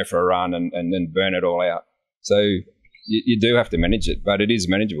and then go for a run and then burn it all out. So you do have to manage it, but it is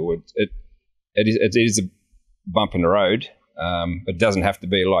manageable. It is a bump in the road. It doesn't have to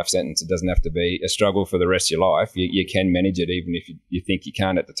be a life sentence. It doesn't have to be a struggle for the rest of your life. You can manage it even if you think you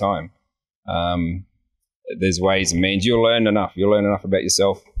can't at the time. There's ways and means. You'll learn enough about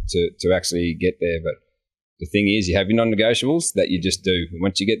yourself to actually get there. But the thing is, you have your non-negotiables that you just do.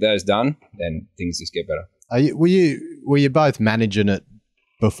 Once you get those done, then things just get better. Were you both managing it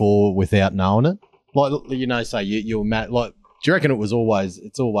before without knowing it? Like say you're like. Do you reckon it's always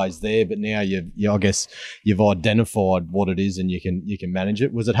there, but now I guess you've identified what it is and you can manage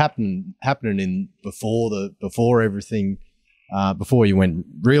it? Was it happening in before everything, before you went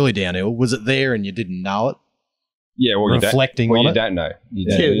really downhill? Was it there and you didn't know it? Yeah, well, reflecting on you it. don't know.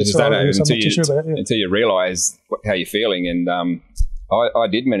 You just don't know until you realise how you're feeling. And I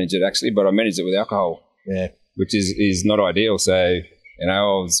did manage it actually, but I managed it with alcohol. Yeah, which is not ideal. So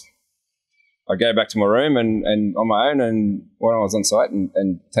I go back to my room and on my own, and when I was on site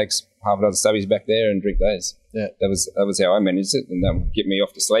and takes half a dozen stubbies back there and drink those. Yeah, that was how I managed it, and that would get me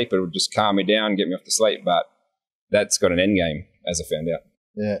off to sleep. It would just calm me down, get me off to sleep. But that's got an end game, as I found out.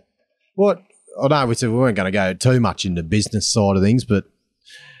 Yeah. What I know we said we weren't going to go too much into business side of things, but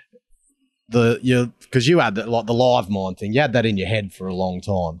because you had that, like the live mine thing, you had that in your head for a long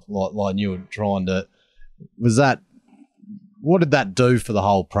time, like you were trying to. What did that do for the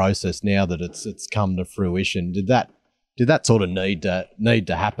whole process? Now that it's come to fruition, did that sort of need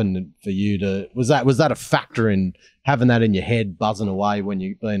to happen for you to? Was that a factor in having that in your head buzzing away when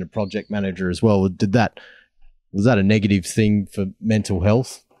you being a project manager as well? Was that a negative thing for mental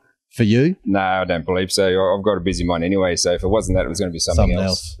health for you? No, I don't believe so. I've got a busy mind anyway, so if it wasn't that, it was going to be something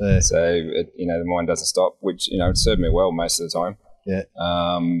else. Yeah. So the mind doesn't stop, which it served me well most of the time. Yeah.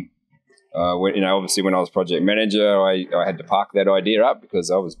 Obviously when I was project manager, I had to park that idea up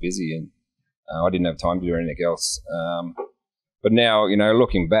because I was busy and I didn't have time to do anything else. But now,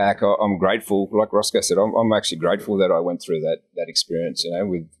 looking back, I'm grateful. Like Roscoe said, I'm actually grateful that I went through that experience,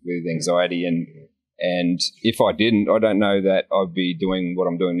 with anxiety and if I didn't, I don't know that I'd be doing what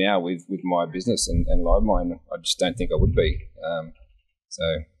I'm doing now with my business and live mine. I just don't think I would be. So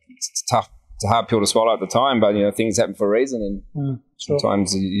it's tough. It's a hard pill to swallow at the time, but things happen for a reason, and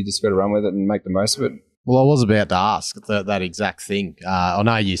sometimes you just got to run with it and make the most of it. Well, I was about to ask that exact thing. I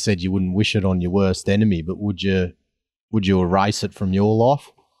know you said you wouldn't wish it on your worst enemy, but would you erase it from your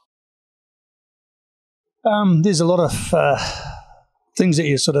life? There's a lot of things that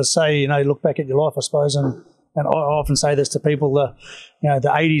you sort of say, look back at your life, I suppose, and I often say this to people, the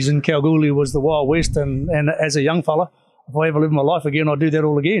 80s in Kalgoorlie was the Wild West, and as a young fella, if I ever live my life again, I'd do that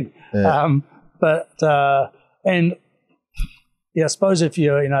all again. Yeah. I suppose if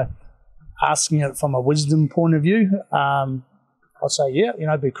you're, asking it from a wisdom point of view, I'd say,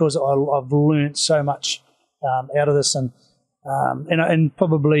 because I've learnt so much out of this, and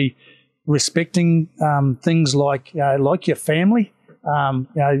probably respecting things like your family.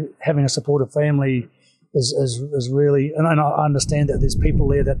 Having a supportive family is really, and I understand that there's people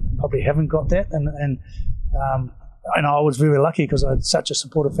there that probably haven't got that, and I was very lucky because I had such a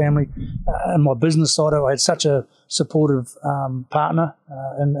supportive family. On my business side, I had such a supportive partner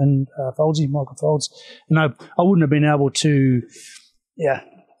in Michael Folds. I wouldn't have been able to,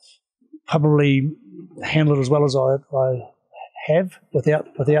 probably handle it as well as I have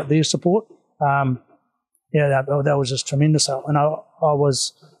without their support. That was just tremendous help, and I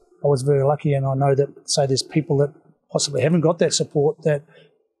was very lucky, and I know that, say, there's people that possibly haven't got that support that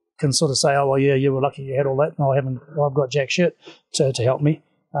can sort of say, oh, well, yeah, you were lucky you had all that, and I've got jack shit to help me.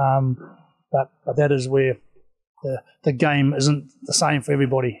 But that is where the game isn't the same for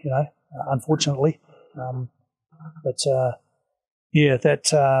everybody, unfortunately. That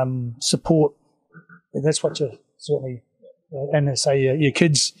support, that's what you certainly, and they say your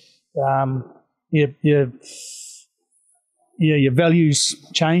kids, your values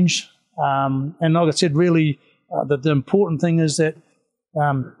change. And like I said, really, the important thing is that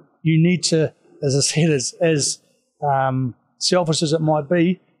you need to, as I said, as selfish as it might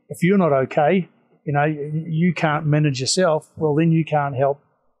be, if you're not okay, you can't manage yourself, well, then you can't help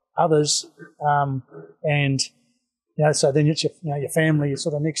others. So then it's your family is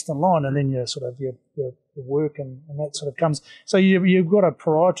sort of next in line, and then your sort of your work and that sort of comes. So you've got to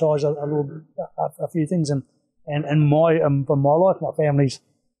prioritise a few things, and for my life, my family's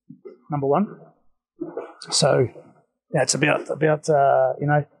number one. So it's about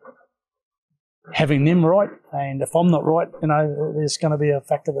having them right, and if I'm not right, there's going to be a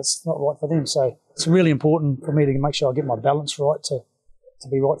factor that's not right for them. So it's really important for me to make sure I get my balance right to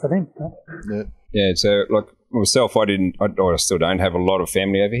be right for them. Yeah. So like myself, I still don't have a lot of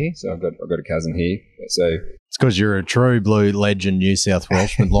family over here. So I've got a cousin here. So it's because you're a true blue legend New South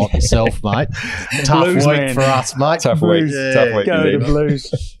Welshman like yourself, mate. Tough Blues, week man. for us, mate. Tough week. Go to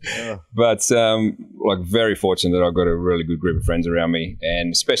Blues. But very fortunate that I've got a really good group of friends around me,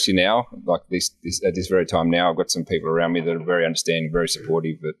 and especially now, like this at this very time now, I've got some people around me that are very understanding, very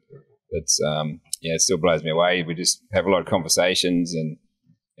supportive. But it still blows me away. We just have a lot of conversations, and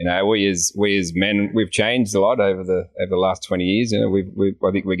we as men, we've changed a lot over the last 20 years. I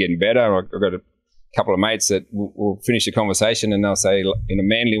think we're getting better. I've got a couple of mates that will finish the conversation and they'll say, in a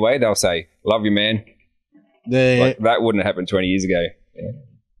manly way, they'll say, "Love you, man." Like, that wouldn't have happened 20 years ago.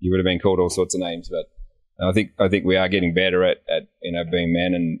 You would have been called all sorts of names. But I think we are getting better at being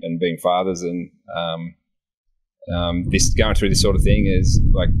men and being fathers, and this going through this sort of thing is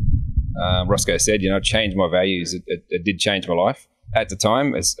like Roscoe said, changed my values. It did change my life. At the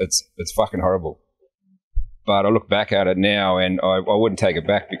time, it's fucking horrible. But I look back at it now, and I wouldn't take it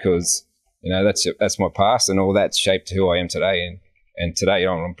back, because that's my past, and all that's shaped who I am today. And today,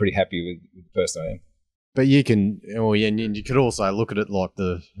 I'm pretty happy with the person I am. But you can, and you could also look at it like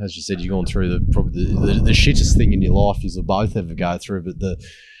as you said, you're going through probably the shittest thing in your life you'll both ever go through, but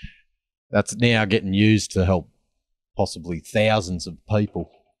that's now getting used to help possibly thousands of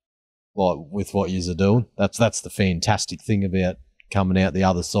people. like with what you're doing. That's the fantastic thing about coming out the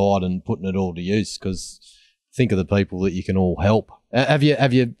other side and putting it all to use. Because think of the people that you can all help. Have you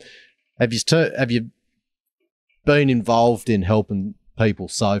been involved in helping people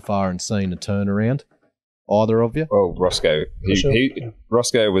so far and seen a turnaround? Either of you? Well, Roscoe.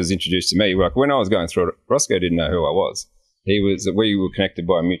 Roscoe was introduced to me. Like when I was going through it, Roscoe didn't know who I was. We were connected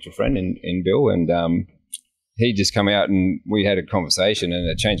by a mutual friend in Bill, and he just come out and we had a conversation, and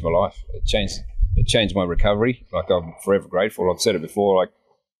it changed my life. It changed my recovery. Like I'm forever grateful. I've said it before. Like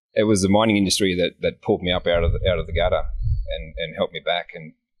it was the mining industry that pulled me up out of the gutter and helped me back.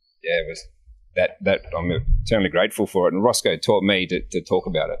 And yeah, it was that I'm eternally grateful for it. And Roscoe taught me to talk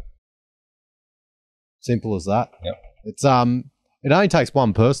about it. Simple as that. Yep. It's it only takes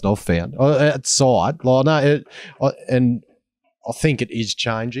one person I've found at site. Like and I think it is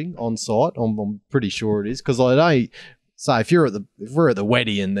changing on site. I'm pretty sure it is, because I say if we're at the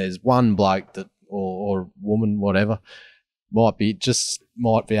wedding and there's one bloke that or woman, whatever, might be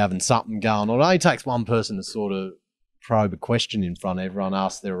having something going on. It only takes one person to sort of probe a question in front of everyone,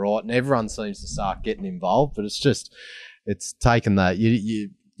 ask they're right, and everyone seems to start getting involved. But it's taken that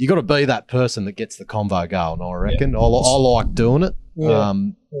you got to be that person that gets the convo going, I reckon. Yeah. I like doing it. Yeah.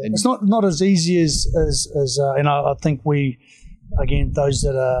 It's not as easy as I think those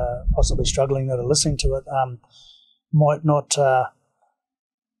that are possibly struggling that are listening to it might not,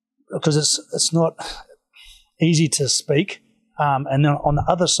 because it's not easy to speak. And then on the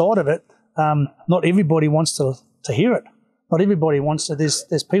other side of it, not everybody wants to hear it. Not everybody wants to.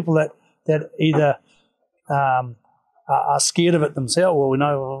 There's people that either are scared of it themselves. Well, we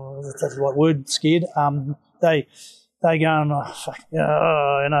know that's the right word, scared. They go, I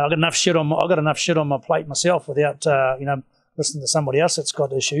got enough shit on my plate myself without listening to somebody else that's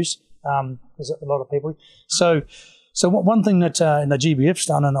got issues. There's a lot of people. So one thing that in the GBF's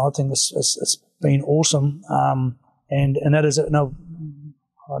done, and I think it's been awesome, and that is a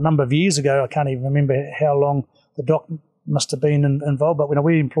number of years ago. I can't even remember how long the doc must have been involved, but when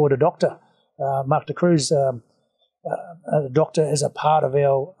we employed a doctor, Mark de Cruz. A doctor as a part of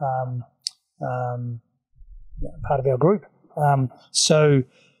our group, so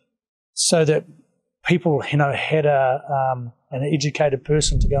that people had an educated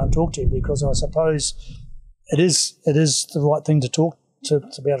person to go and talk to, because I suppose it is the right thing to talk to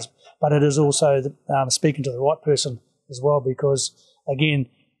be able to, but it is also speaking to the right person as well, because again,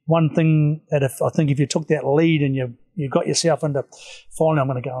 one thing that if you took that lead and you got yourself into, finally I'm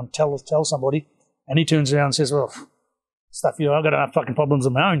going to go and tell somebody, and he turns around and says, well, stuff, I've got enough fucking problems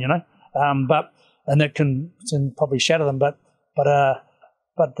of my own, and that can probably shatter them. But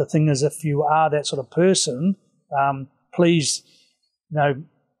the thing is, if you are that sort of person, please,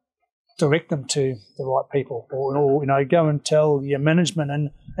 direct them to the right people, or go and tell your management.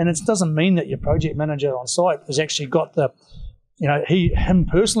 And it doesn't mean that your project manager on site has actually got him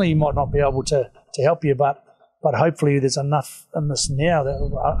personally, he might not be able to help you, but hopefully there's enough in this now, that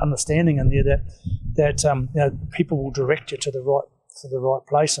understanding in there that people will direct you to the right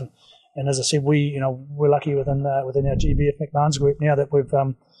place. And as I said, we're lucky within our GBF McMahon's group now that we've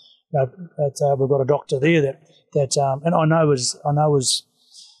got a doctor there that and I know as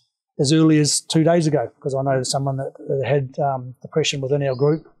early as 2 days ago, because I know someone that had depression within our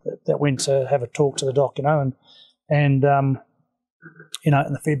group that went to have a talk to the doc, and the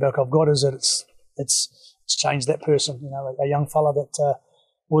feedback I've got is that it's changed that person. A young fella that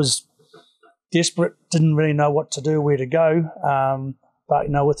was desperate, didn't really know what to do, where to go. But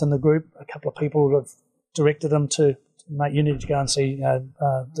within the group, a couple of people have directed him to, mate, you need to go and see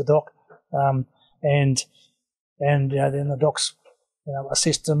the doc, and then the doc's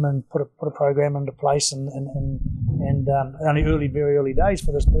assessed him and put a program into place, and only very early days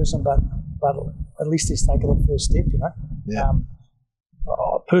for this person, but at least he's taken the first step. Yeah.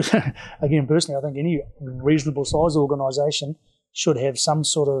 Personally, I think any reasonable size organisation should have some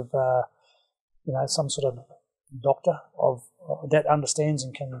sort of doctor that understands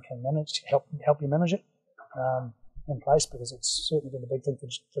and can manage, help you manage it in place, because it's certainly been a big thing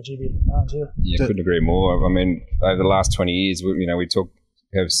for GB here. Yeah, couldn't agree more. I mean, over the last 20 years, we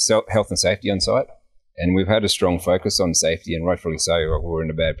have health and safety on site, and we've had a strong focus on safety, and rightfully so. We were in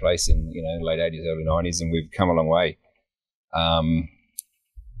a bad place in late 80s, early 90s, and we've come a long way.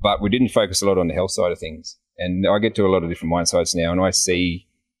 But we didn't focus a lot on the health side of things. And I get to a lot of different mine sites now, and I'm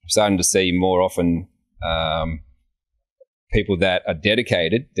starting to see more often people that are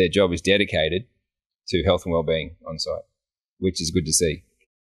dedicated, their job is dedicated to health and wellbeing on site, which is good to see.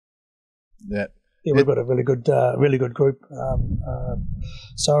 Yeah, we've got a really good group.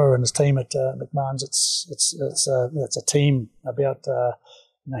 Sarah and his team at McMahon's. It's a team about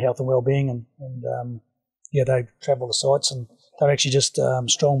health and well-being, and they travel the sites, and they're actually just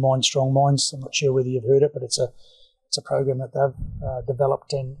Strong Minds. I'm not sure whether you've heard it, but it's a program that they've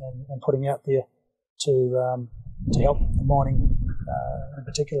developed and putting out there to help the mining in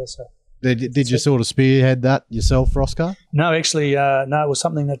particular. So. Did you sort of spearhead that yourself, Roscoe? No, actually, no. It was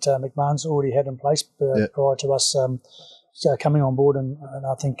something that McMahon's already had in place prior to us coming on board, and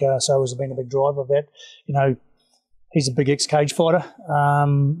I think so has been a big driver of that. He's a big ex-cage fighter.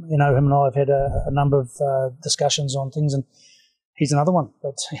 Him and I have had a number of discussions on things, and he's another one.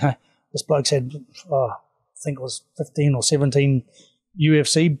 But this bloke's had, I think it was 15 or 17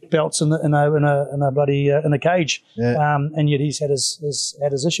 UFC belts in a bloody in a cage, and yet he's had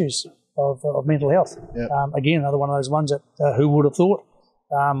his issues of mental health. Yep. Again, another one of those ones that who would have thought?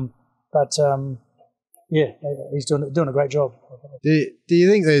 He's doing a great job. Do you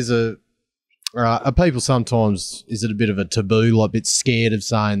think there's are people sometimes, is it a bit of a taboo, like a bit scared of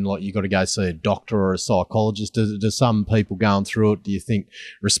saying like you got to go see a doctor or a psychologist? Do some people going through it, do you think,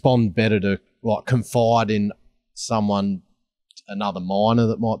 respond better to like confide in someone, another miner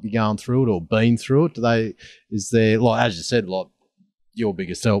that might be going through it or been through it? Is there, like as you said, like your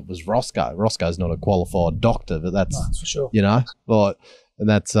biggest help was Roscoe. Roscoe's not a qualified doctor, but that's for sure. And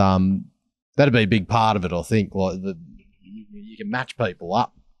that's that'd be a big part of it, I think. Like you can match people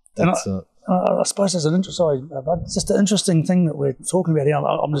up. That's I suppose there's just an interesting thing that we're talking about here.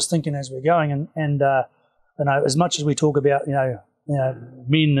 I'm just thinking as we're going, and as much as we talk about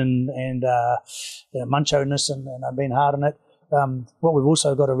men and muncho-ness and being hard on it, what we've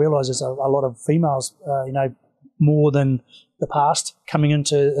also got to realise is a lot of females, more than the past coming in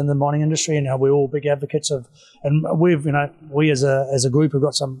the mining industry, and we're all big advocates of. And we as a group have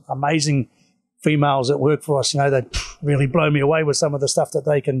got some amazing females that work for us. They really blow me away with some of the stuff that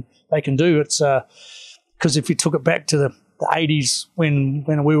they can do. It's because if you took it back to the 80s when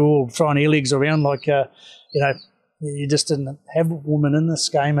we were all throwing air legs around, like you just didn't have women in this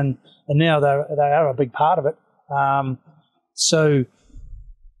game, and now they are a big part of it. So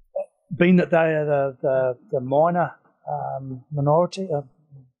being that they are the minor minority of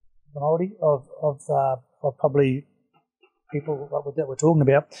probably people that we're talking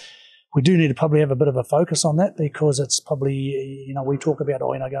about, we do need to probably have a bit of a focus on that, because it's probably, we talk about,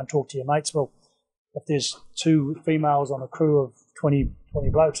 go and talk to your mates. Well, if there's 2 females on a crew of 20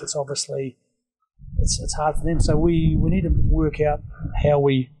 blokes, it's obviously, it's hard for them. So we need to work out how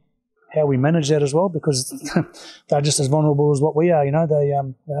we manage that as well, because they're just as vulnerable as what we are.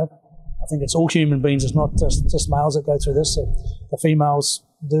 I think it's all human beings. It's not just males that go through this. The females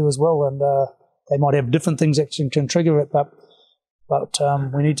do as well, and they might have different things that can trigger it. But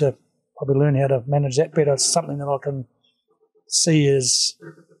we need to probably learn how to manage that better. It's something that I can see as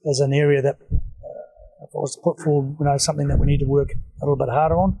an area that, if I was to put forward, something that we need to work a little bit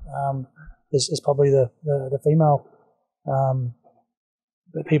harder on, is probably the female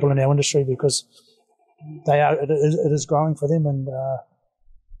the people in our industry, because it is growing for them, and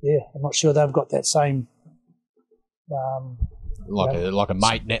I'm not sure they've got that same like a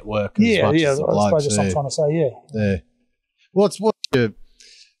mate network. I suppose that's what I'm trying to say. Yeah. What's your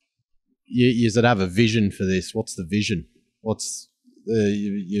you that have a vision for this? What's the vision? What's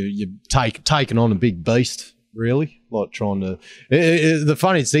you're taking on a big beast, really? Like trying to. The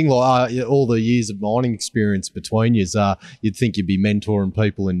funniest thing, like all the years of mining experience between you, is you'd think you'd be mentoring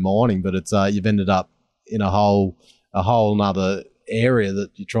people in mining, but it's you've ended up in a whole nother area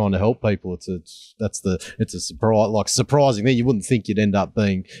that you're trying to help people. It's a surprise, like surprising thing. You wouldn't think you'd end up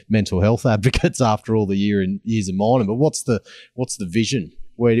being mental health advocates after all the years of mining. But what's the vision?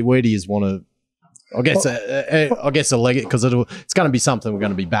 Where do you want to? I guess a legacy, because it's going to be something we're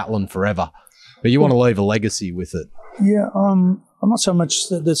going to be battling forever. But you want to leave a legacy with it. Yeah, I'm not so much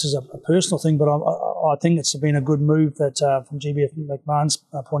that this is a personal thing, but I think it's been a good move that from GBF McMahon's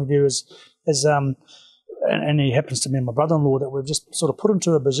point of view is and he happens to be my brother-in-law, that we've just sort of put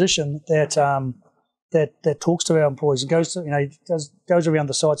into a position that that talks to our employees and goes to goes around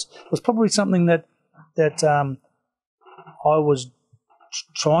the sites. It was probably something that I was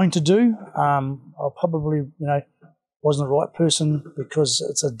trying to do. I probably wasn't the right person, because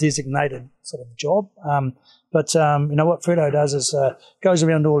it's a designated sort of job. But what Fredo does is goes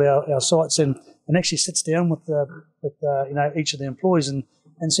around all our sites and actually sits down with each of the employees and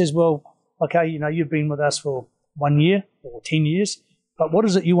says, well, okay, you've been with us for 1 year or 10 years, but what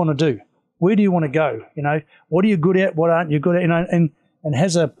is it you want to do? Where do you want to go? What are you good at? What aren't you good at? And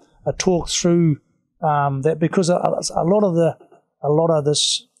has a talk through that, because a lot of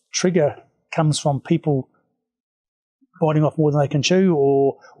this trigger comes from people biting off more than they can chew,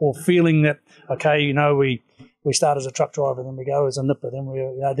 or feeling that, okay, we start as a truck driver, then we go as a nipper, then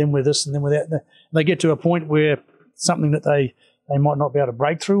then we're this, and then we're that. And they get to a point where something that they might not be able to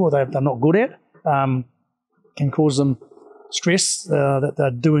break through, or they're not good at, can cause them stress, that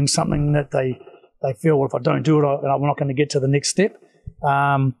they're doing something that they feel, well, if I don't do it, I'm not going to get to the next step.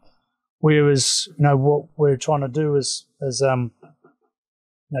 Whereas, what we're trying to do is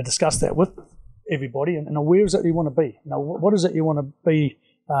discuss that with everybody, and where is it you want to be? What is it you want to be?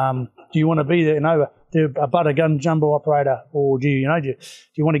 Do you want to be a butter gun jumbo operator, or do you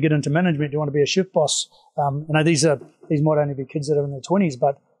want to get into management? Do you want to be a shift boss? These might only be kids that are in their 20s,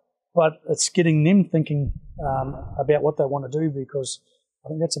 but it's getting them thinking about what they want to do, because I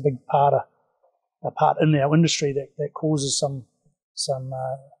think that's a big part in our industry that causes some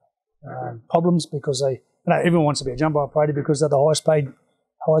problems, because everyone wants to be a jumbo operator because they're the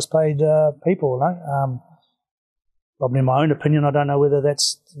highest paid people. Probably in my own opinion, I don't know whether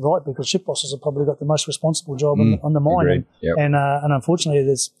that's right, because shift bosses have probably got the most responsible job on the mine, and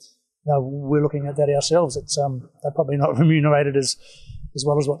unfortunately, we're looking at that ourselves. It's they're probably not remunerated as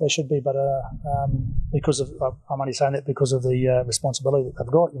well as what they should be, but because of, I'm only saying that because of the responsibility that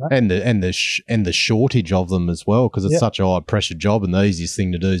they've got, and the shortage of them as well, because it's such a high pressure job, and the easiest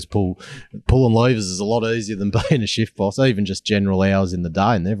thing to do is pulling levers is a lot easier than being a shift boss, even just general hours in the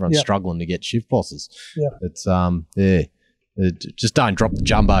day, and everyone's struggling to get shift bosses. It's just don't drop the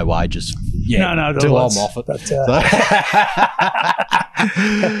jumbo wages. No, till I'm off it.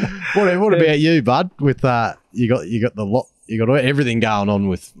 But, what about you, bud? With you got the lot. You got everything going on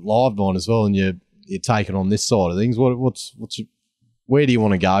with Live Mine as well, and you're taking on this side of things. Where do you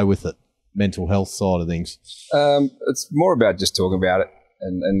want to go with it? Mental health side of things. It's more about just talking about it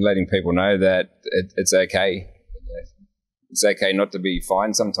and letting people know that it's okay. It's okay not to be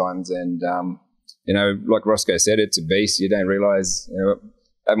fine sometimes, and like Roscoe said, it's a beast. You don't realise.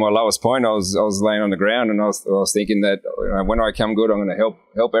 At my lowest point, I was laying on the ground, and I was thinking that when I come good, I'm going to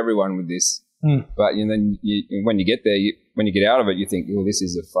help everyone with this. But then when you get there, when you get out of it, you think, "Oh, this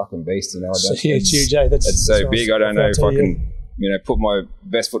is a fucking beast." It's huge. It's so big. I don't know if I can, put my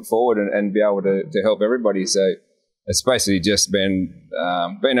best foot forward and be able to help everybody. So it's basically just been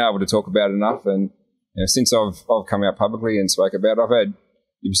able to talk about it enough. And since I've come out publicly and spoke about it,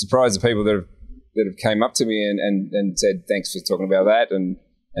 you'd be surprised the people that have came up to me and said thanks for talking about that, and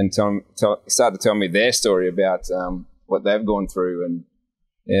start to tell me their story about what they've gone through. And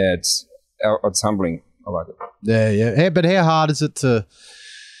it's humbling. I like it. Yeah. But how hard is it to?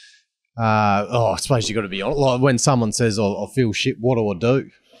 I suppose you got to be honest. Like when someone says, "I feel shit," what do I do?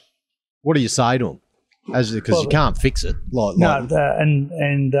 What do you say to them? Because you can't fix it. And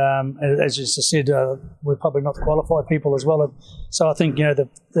as you said, we're probably not qualified people as well. So I think the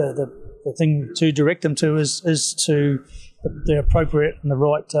thing to direct them to is to the appropriate and the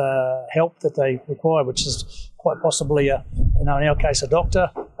right help that they require, which is quite possibly in our case a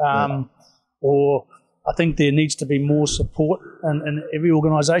doctor. Or I think there needs to be more support in every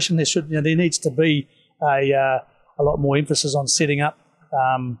organisation. There needs to be a lot more emphasis on setting up,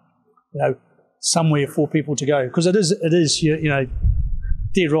 somewhere for people to go, because it is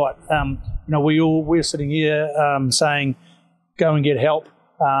dead right. We're sitting here saying, go and get help,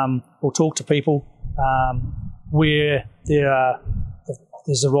 or talk to people where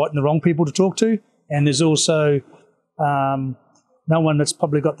there's the right and the wrong people to talk to, and there's also no one that's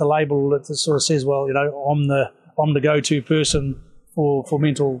probably got the label that sort of says, well, I'm the go-to person for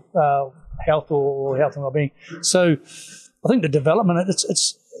mental health or health and well-being. So I think the development,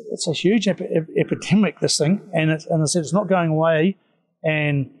 it's a huge epidemic, this thing, and I said it's not going away.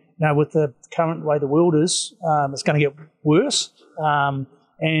 And with the current way the world is, it's going to get worse.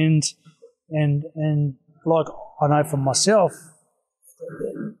 And like I know from myself,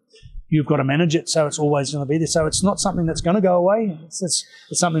 you've got to manage it, so it's always going to be there. So it's not something that's going to go away. It's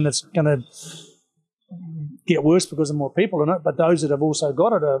something that's going to get worse because of more people in it. But those that have also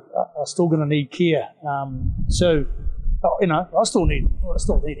got it are still going to need care. So I still need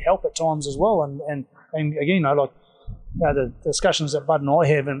help at times as well. And again, the discussions that Bud and I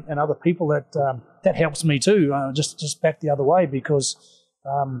have and other people that helps me too. Just back the other way, because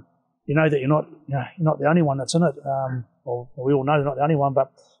that you're not the only one that's in it. Well, we all know you're not the only one,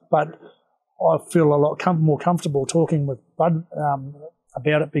 but I feel a lot more comfortable talking with Bud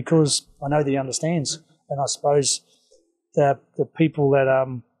about it because I know that he understands. And I suppose the people that,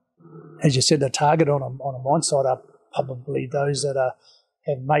 as you said, the target on a mine site are probably those that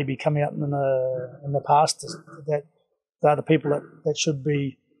have maybe come out in the past. That they're the people that should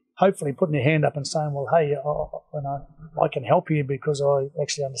be hopefully putting their hand up and saying, "Well, hey, I can help you because I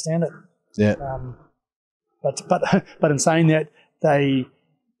actually understand it." Yeah. But in saying that, they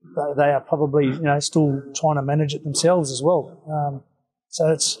they are probably still trying to manage it themselves as well. So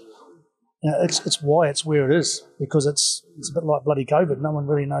it's why it's where it is, because it's a bit like bloody COVID. No one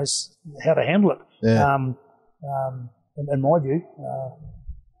really knows how to handle it. Yeah. In my view,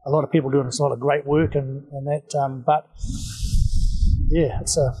 a lot of people doing a lot of great work and that, but yeah,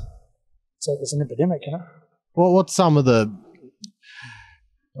 it's an epidemic, Well, what's some of the?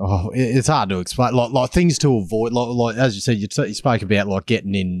 Oh, it's hard to explain. Like things to avoid. Like as you said, you spoke about like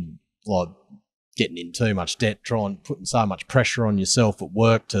getting in too much debt, putting so much pressure on yourself at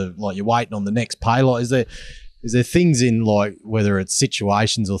work to like you're waiting on the next pay. Like, is there things in like whether it's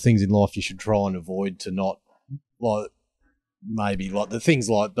situations or things in life you should try and avoid to not like maybe like the things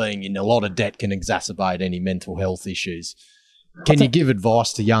like being in a lot of debt can exacerbate any mental health issues. Can you give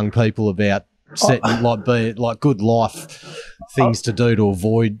advice to young people about setting like good life things to do to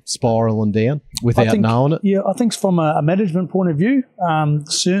avoid spiraling down without knowing it? Yeah, I think from a management point of view,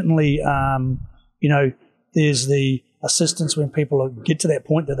 certainly, there's the assistance when people get to that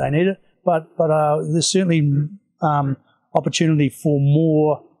point that they need it, but there's certainly opportunity for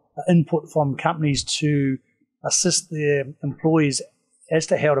more input from companies to assist their employees as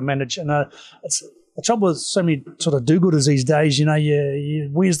to how to manage. And it's the trouble with so many sort of do-gooders these days,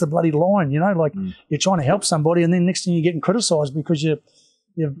 where's the bloody line? You're trying to help somebody, and then next thing you're getting criticised because you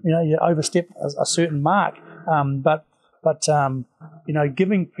overstep a certain mark. But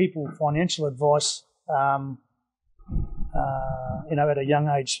giving people financial advice, at a young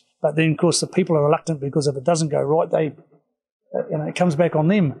age. But then, of course, the people are reluctant because if it doesn't go right, it comes back on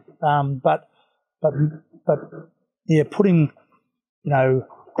them. But putting,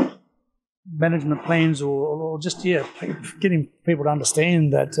 management plans or just getting people to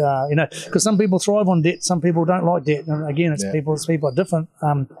understand that because some people thrive on debt, some people don't like debt, and again people are different,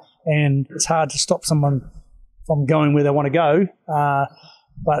 and it's hard to stop someone from going where they want to go,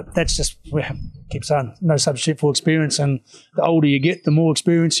 but that's just we keep saying no substitute for experience, and the older you get the more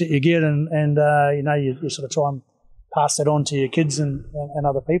experience that you get, and you sort of try and pass that on to your kids and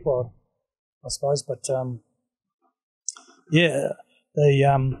other people, I suppose. But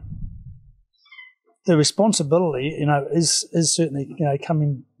the responsibility, is certainly,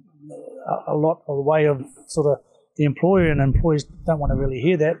 coming a lot of the way of sort of the employer, and employees don't want to really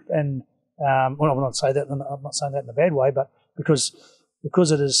hear that. And I'm not saying that in a bad way, but because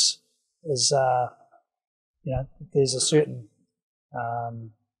it is there's a certain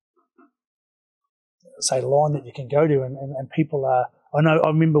line that you can go to, and people are. I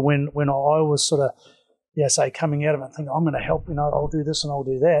remember when I was sort of coming out of it, thinking I'm going to help, I'll do this and I'll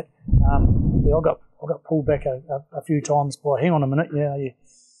do that. I got pulled back a few times by, hang on a minute, you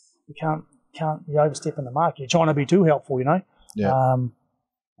can't you overstep in the mark. You're trying to be too helpful, Yeah.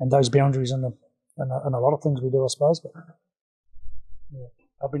 And those boundaries in a lot of things we do, I suppose. But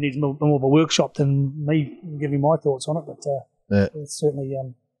probably needs more of a workshop than me giving my thoughts on it. But it's certainly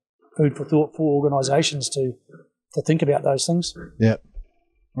food for thought for organisations to think about those things. Yeah.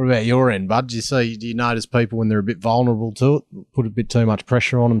 What about your end, Bud? Do you notice people when they're a bit vulnerable to it, put a bit too much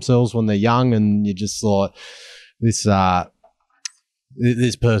pressure on themselves when they're young, and you're just like, this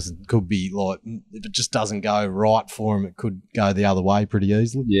person could be like, if it just doesn't go right for them, it could go the other way pretty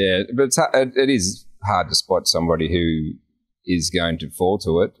easily. Yeah, but it is hard to spot somebody who is going to fall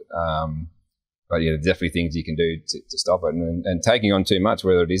to it. But definitely things you can do to stop it, and taking on too much,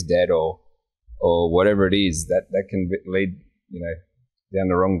 whether it is debt or whatever it is, that can lead down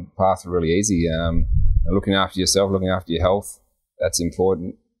the wrong path really easy. Looking after yourself, looking after your health, that's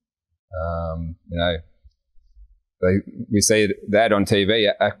important. We see that on TV,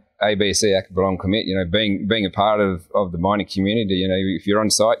 ABC, Act, Belong, Commit, being a part of the mining community. If you're on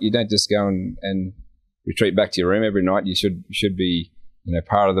site, you don't just go and retreat back to your room every night. You should be,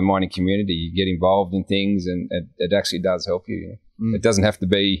 part of the mining community. You get involved in things, and it actually does help you. It doesn't have to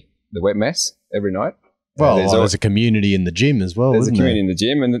be the wet mess every night. Well, there's a community in the gym as well. There's a community in the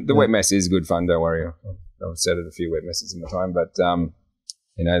gym, and the wet mess is good fun. Don't worry, I've said it a few wet messes in my time, but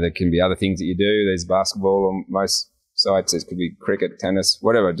there can be other things that you do. There's basketball on most sites. There could be cricket, tennis,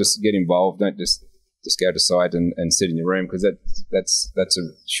 whatever. Just get involved. Don't just go to site and sit in your room, because that's a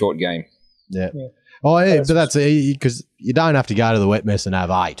short game. Yeah. Oh, yeah, but that's because you don't have to go to the wet mess and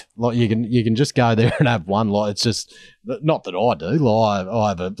have 8. Like you can just go there and have one. Like it's just not that I do. Like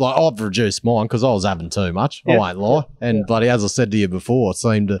I've reduced mine because I was having too much. I won't lie. And bloody, as I said to you before,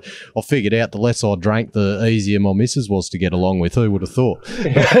 I figured out the less I drank, the easier my missus was to get along with. Who would have thought?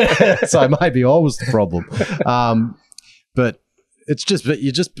 So maybe I was the problem. But it's just that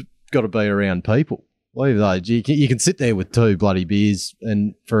you just got to be around people. Leave those. You can sit there with 2 bloody beers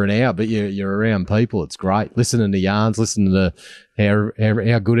and for an hour, but you're around people. It's great. Listening to yarns, listening to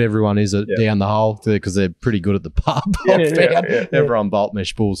how good everyone is down the hole, because they're pretty good at the pub. Everyone bolt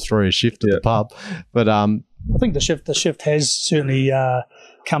mesh pulls through a shift at the pub. But I think the shift has certainly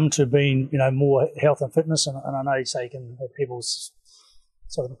come to being, more health and fitness, and I know you say you can have people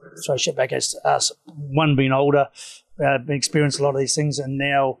sort of throw shit back at us. One being older, experienced a lot of these things, and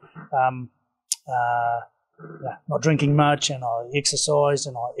now not drinking much, and I exercise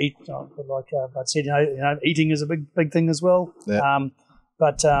and I eat. Like Bud said, eating is a big thing as well. Yeah. I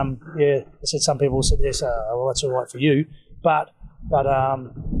said some people said yes, well that's all right for you, but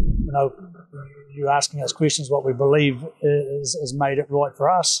you're asking us questions. What we believe is made it right for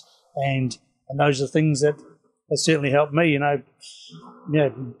us, and those are things that certainly helped me.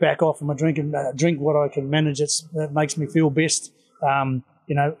 Back off from my drink and drink what I can manage. That makes me feel best.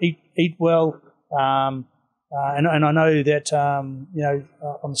 Eat well. And I know that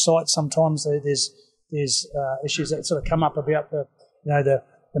on site sometimes there's issues that sort of come up about the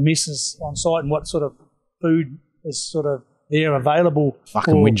messes on site and what sort of food is sort of there available.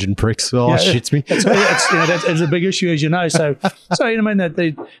 Fucking whinging pricks. Oh, shits me. It's a big issue, as you know. So that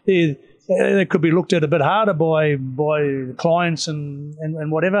they could be looked at a bit harder by clients and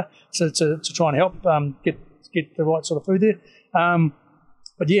whatever, to try and help get the right sort of food there. And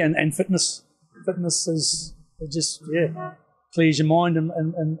fitness is just clears your mind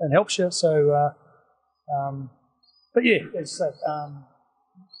and helps you. So, it's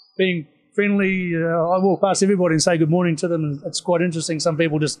being friendly. I walk past everybody and say good morning to them, and it's quite interesting. Some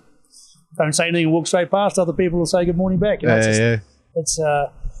people just don't say anything and walk straight past. Other people will say good morning back.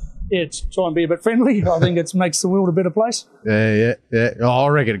 It's try and be a bit friendly. I think it makes the world a better place. Yeah. Oh, I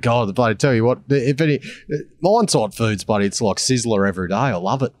reckon, God, bloody tell you what, if any, mine side foods, buddy, it's like Sizzler every day. I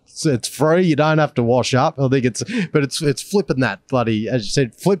love it. It's free. You don't have to wash up. I think it's flipping that bloody, as you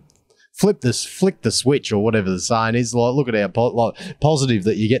said, flick the switch or whatever the saying is. Like, look at how positive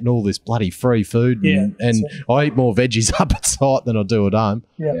that you're getting all this bloody free food. And I eat more veggies up at site than I do at home.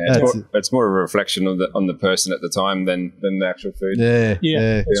 It's more of a reflection on the person at the time than the actual food.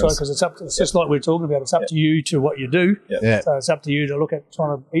 That's right, because it's just like we're talking about. It's up to you to what you do. So it's up to you to look at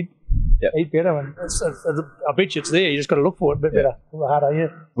trying to eat better, and I bet you it's there. You just got to look for it a bit better, a little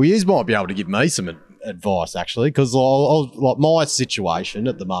harder. Well, you might be able to give me some advice actually, because like my situation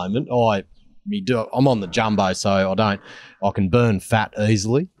at the moment, I'm on the jumbo, so I can burn fat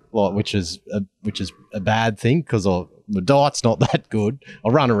easily, which is a bad thing because my diet's not that good. I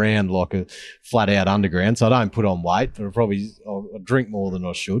run around like a flat out underground, so I don't put on weight, but I drink more than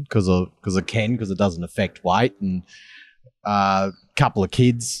I should because it doesn't affect weight, and a couple of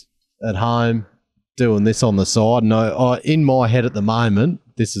kids at home doing this on the side. And in my head at the moment,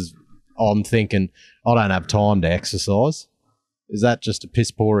 I'm thinking I don't have time to exercise. Is that just a piss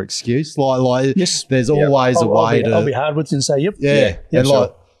poor excuse? Like yes. There's always a way to. I'll be hard with you and say yep. Yeah. And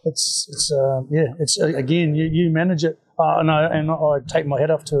sure. It's again you manage it. And I take my head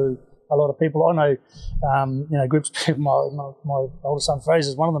off to a lot of people. I know, groups. My oldest son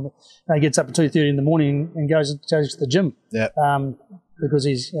Fraser's one of them. He gets up at 2:30 in the morning and goes to the gym. Yeah. Because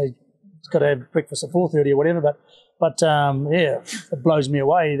he's got to have breakfast at 4:30 or whatever. But it blows me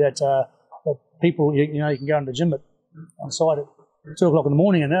away that people, you can go into the gym on site at 2 o'clock in the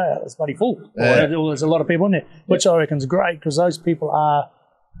morning and it's bloody full. Yeah. Or there's a lot of people in there, which I reckon is great because those people are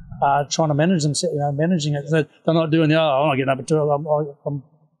trying to manage them, managing it. They're not doing I'm not getting up at 2. I'm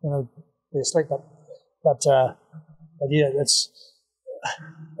they're asleep. But it's.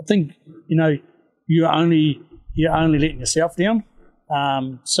 I think you're only letting yourself down.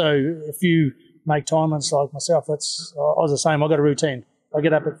 So if you make time, and it's like myself, I was the same. I got a routine. I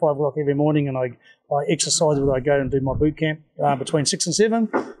get up at 5 o'clock every morning and I exercise when I go and do my boot camp between 6 and 7.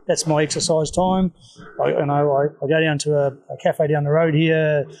 That's my exercise time. I go down to a cafe down the road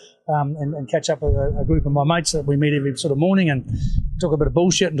here and catch up with a group of my mates that we meet every sort of morning and talk a bit of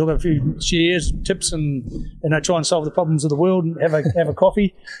bullshit and talk a few shares, tips, and try and solve the problems of the world and have a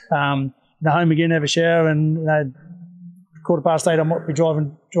coffee. Go home again, have a shower, and 8:15 I might be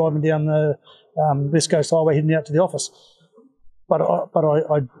driving down the West Coast Highway heading out to the office. But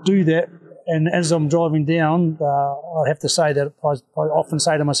I do that, and as I'm driving down, I have to say that I often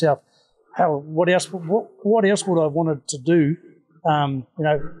say to myself, what else would I wanted to do,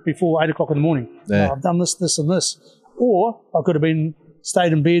 before 8 o'clock in the morning? Yeah. I've done this, and this, or I could have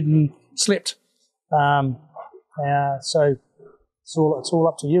stayed in bed and slept. So it's all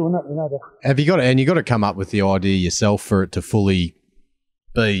up to you, isn't it? Have you got to come up with the idea yourself for it to fully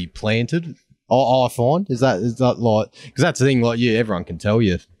be planted? I find is that like, because that's the thing, like everyone can tell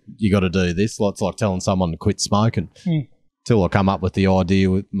you you got to do this. It's like telling someone to quit smoking. Till I come up with the idea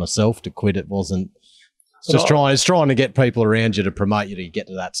with myself to quit, it wasn't. It's trying to get people around you to promote you to get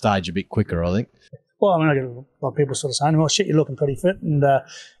to that stage a bit quicker, I think. Well, I mean, I get a lot of people sort of saying, well, shit, you're looking pretty fit and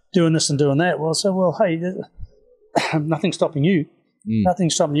doing this and doing that. Well, so, well, hey, nothing's stopping you.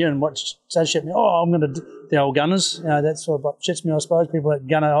 Nothing's stopping you. And what says shit me, I'm going to, the old gunners, that sort of shits me, I suppose. People that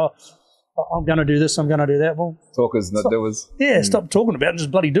gunner, I'm going to do this, I'm going to do that. Well, talkers, not doers. Yeah, stop talking about it,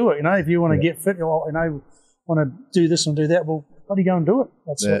 just bloody do it. If you want to get fit, want to do this and do that, well, bloody go and do it.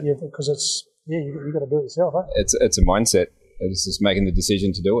 That's what because it's, you've got to do it yourself, eh? It's a mindset. It's just making the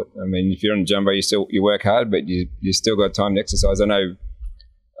decision to do it. I mean, if you're on jumbo, you work hard, but you still got time to exercise. I know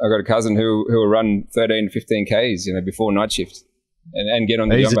I got a cousin who will run 13, 15 Ks, before night shift. And get on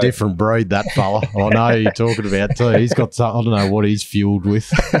the He's jumbo. a different breed, that fella. I know who you're talking about too. He's got some, I don't know what he's fueled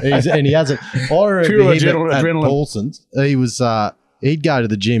with. And he hasn't. I remember him at Paulson's. He was, he'd go to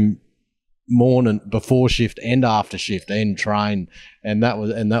the gym morning, before shift and after shift and train. And that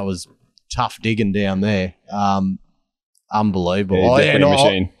was tough digging down there. Unbelievable. Yeah, he's definitely a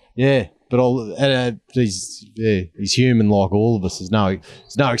machine. Yeah. But he's human like all of us. There's no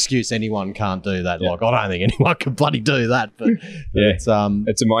excuse anyone can't do that. Like, I don't think anyone can bloody do that. But it's a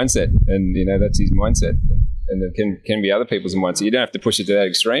mindset, and that's his mindset, and it can be other people's mindset. You don't have to push it to that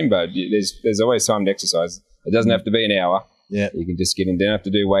extreme, but there's always time to exercise. It doesn't have to be an hour. Yeah, you can just get in. Don't have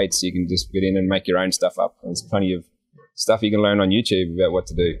to do weights. You can just get in and make your own stuff up. And there's plenty of stuff you can learn on YouTube about what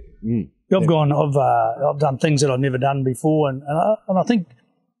to do. I've done things that I've never done before, and I think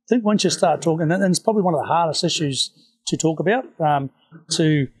once you start talking, and it's probably one of the hardest issues to talk about,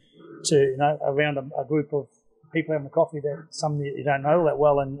 to around a group of people having a coffee that some you don't know that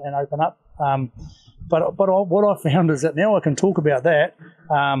well and open up. But what I found is that now I can talk about that.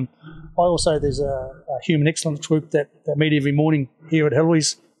 There's a human excellence group that meet every morning here at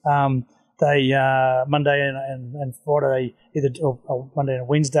Hillary's. They Monday and Friday, or Monday and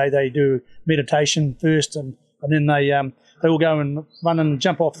Wednesday, they do meditation first, and then they all go and run and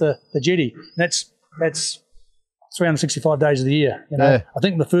jump off the jetty. That's 365 days of the year. I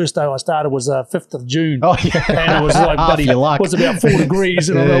think the first day I started was 5th of June. Oh yeah, and it was like bloody. It was about 4 degrees,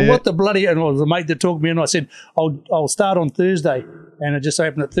 and I was like, what the bloody? And it was a mate that talked to me, and I said, I'll start on Thursday, and it just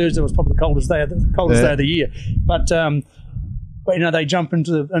happened that Thursday was probably the coldest day of the year. But they jump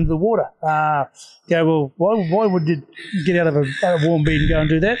into the water. Well, why would you get out of a warm bed and go and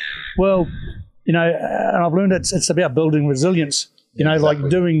do that? Well, and I've learned it's about building resilience. Like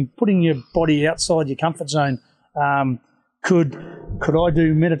putting your body outside your comfort zone. Could I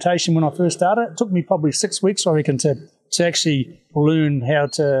do meditation when I first started? It took me probably 6 weeks, I reckon, to actually learn how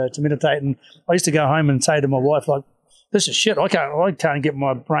to meditate. And I used to go home and say to my wife, like, this is shit. I can't get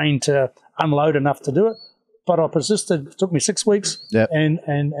my brain to unload enough to do it. But I persisted. It took me 6 weeks, and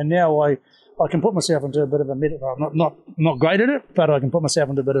now I can put myself into a bit of a I'm not great at it, but I can put myself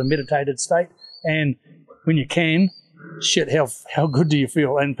into a bit of a meditated state. And when you can, shit, how good do you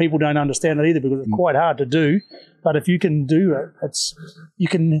feel? And people don't understand it either because it's quite hard to do. But if you can do it,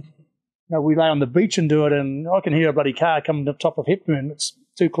 we lay on the beach and do it, and I can hear a bloody car coming to the top of Hepburn. It's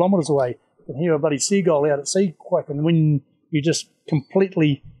 2 kilometres away. I can hear a bloody seagull out at sea quack, and when you just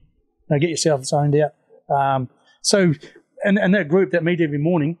completely get yourself zoned out. So that group that meet every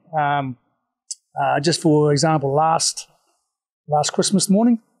morning, just for example, last Christmas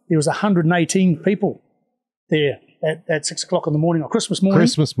morning, there was 118 people there at 6 o'clock in the morning, or Christmas morning.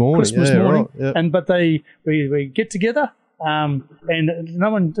 Right, yeah. But we get together, and they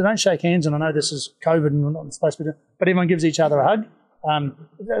don't shake hands, and I know this is COVID and we're not supposed to be doing, but everyone gives each other a hug.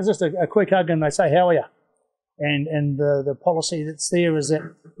 It's just a quick hug, and they say, how are you? And the policy that's there is that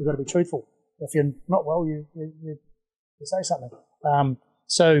you've got to be truthful. If you're not well, you say something.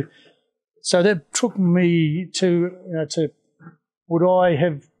 So that took me to would I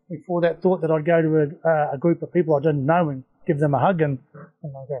have before that thought that I'd go to a group of people I didn't know and give them a hug and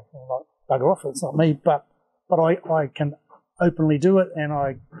I go, well, bugger off, it's not me. But I can openly do it, and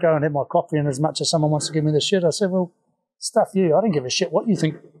I go and have my coffee, and as much as someone wants to give me the shit, I said, well, stuff you. I don't give a shit what you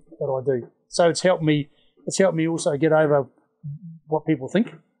think that I do. So it's helped me also get over what people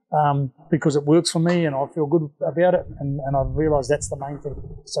think. Because it works for me and I feel good about it, and I've realised that's the main thing.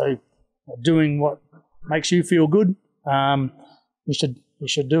 So doing what makes you feel good, you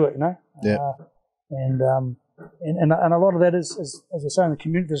should do it, Yeah. And a lot of that is as I say, in the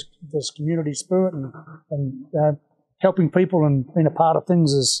community, there's community spirit and helping people and being a part of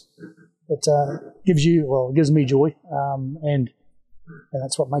things gives me joy, and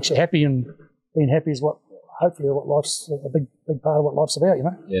that's what makes you happy, and being happy is hopefully what life's a big part of what life's about,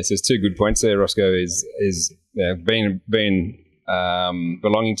 Yes, there's 2 good points there, Roscoe. Is being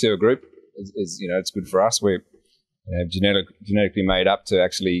belonging to a group is it's good for us. We're genetically made up to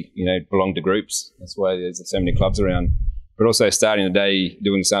actually belong to groups. That's why there's so many clubs around. But also starting the day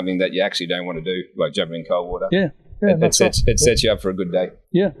doing something that you actually don't want to do, like jumping in cold water. Yeah. It sets you up for a good day.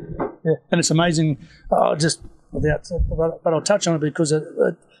 Yeah, and it's amazing. But I'll touch on it because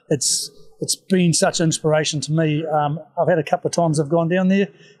it's been such an inspiration to me. I've had a couple of times I've gone down there.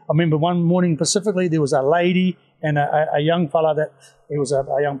 I remember one morning specifically, there was a lady and a young fella he was a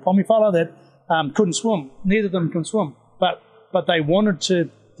young pommy fella that couldn't swim. Neither of them can swim, but they wanted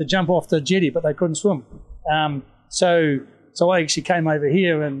to jump off the jetty, but they couldn't swim. So I actually came over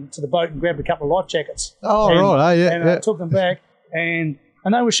here and to the boat and grabbed a couple of life jackets. And I took them back and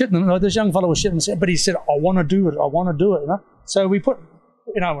they were shitting them. This young fellow was shitting them, but he said, I want to do it. So we put,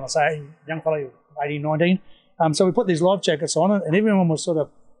 when I say young fellow, 18, 19, so we put these life jackets on it and everyone was sort of,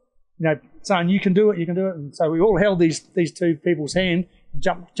 saying, you can do it. And so we all held these two people's hand,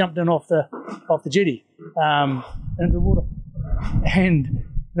 jumped in off the jetty into the water. And,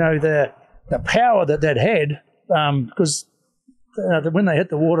 the power that had, because when they hit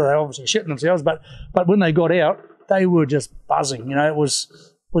the water, they obviously shitting themselves, but when they got out, they were just buzzing. It was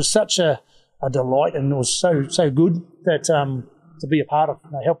such a delight, and it was so good that to be a part of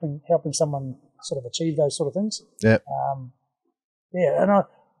helping someone sort of achieve those sort of things. Yeah.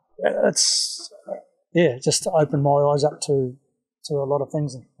 Just opened my eyes up to a lot of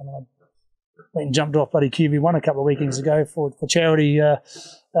things. I went and jumped off bloody QV1 a couple of weekends ago for charity.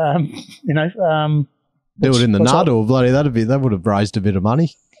 Do it in the Nardor, bloody, that would have raised a bit of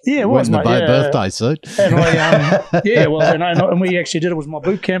money. Yeah, it was, mate. Birthday suit. And and we actually did it with my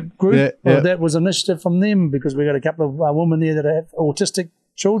boot camp group. That was an initiative from them because we got a couple of women there that have autistic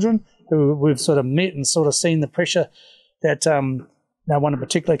children who we've sort of met and sort of seen the pressure that one in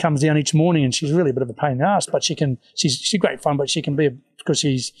particular comes down each morning, and she's really a bit of a pain in the ass, but she's great fun, but she can be because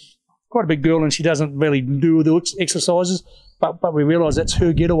she's quite a big girl and she doesn't really do the exercises, but we realise that's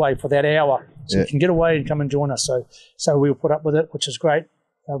her getaway for that hour. So you can get away and come and join us. So we'll put up with it, which is great.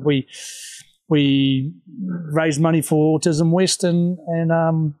 We raised money for Autism West, and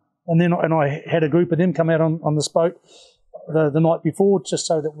then I had a group of them come out on this boat the night before, just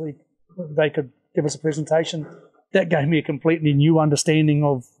so that they could give us a presentation. That gave me a completely new understanding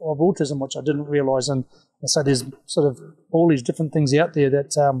of autism, which I didn't realise. And so there's sort of all these different things out there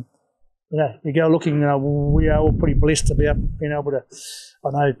that you go looking. We are all pretty blessed to be being able to. I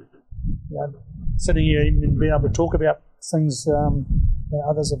know, sitting here and being able to talk about things.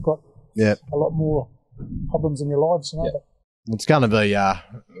 Others have got a lot more problems in their lives. It's going to be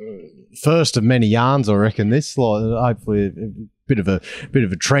first of many yarns, I reckon. This, hopefully, a bit of a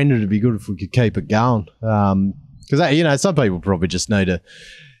trend. It'd be good if we could keep it going. Because some people probably just need a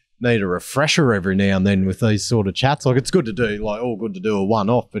refresher every now and then with these sort of chats. Like, it's good to do, all good to do a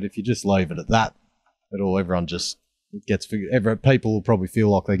one-off, but if you just leave it at that, everyone just gets. People will probably feel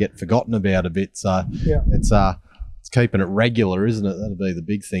like they get forgotten about a bit. So it's keeping it regular, isn't it? That'll be the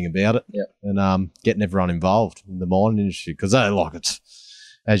big thing about it. Yeah. And getting everyone involved in the mining industry, because it's,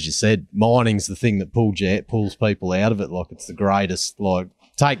 as you said, mining's the thing that pulls people out of it. Like, it's the greatest. Like,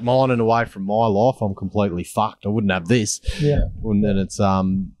 take mining away from my life, I'm completely fucked. I wouldn't have this. Yeah. And it's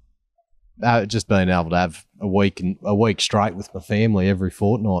just being able to have a week straight with my family every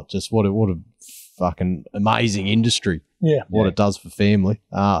fortnight. Just what a fucking amazing industry. Yeah. What it does for family.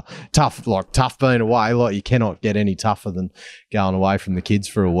 Tough being away. Like, you cannot get any tougher than going away from the kids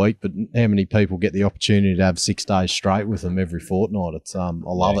for a week. But how many people get the opportunity to have 6 days straight with them every fortnight? It's I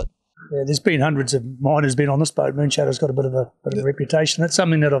love it. Yeah, there's been hundreds of miners been on this boat. Moonshadow's got a bit of a reputation. It's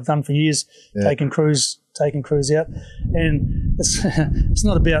something that I've done for years, taking crews out, and it's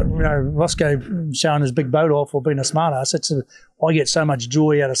not about Roscoe showing his big boat off or being a smart ass. I get so much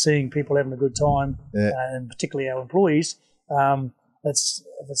joy out of seeing people having a good time, and particularly our employees. If it's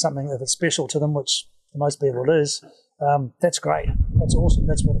special to them, which for most people it is, that's great. That's awesome.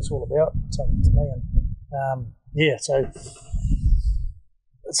 That's what it's all about to me. And so.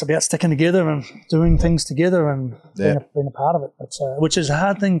 It's about sticking together and doing things together and being a part of it. Which is a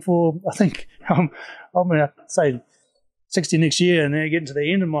hard thing for, I think, I'm going to say 60 next year and then getting to the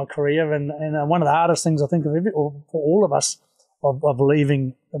end of my career. And one of the hardest things I think for all of us of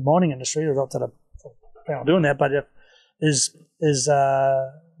leaving the mining industry, not that I'm planning on doing that, but is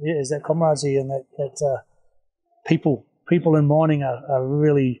that camaraderie and that people in mining are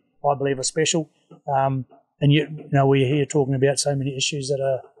really, I believe, are special. And yet, we're here talking about so many issues that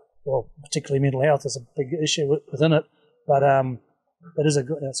are, particularly mental health is a big issue within it. But it's a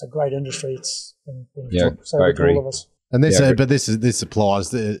great industry. It's been so good for all of us. And this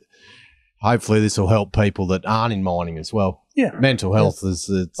applies. Hopefully, this will help people that aren't in mining as well. Yeah. mental health is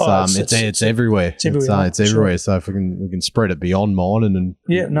it's it's everywhere. It's everywhere. It's everywhere. So if we can spread it beyond mining and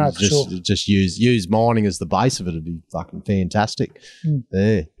just use mining as the base of it, it'd be fucking fantastic.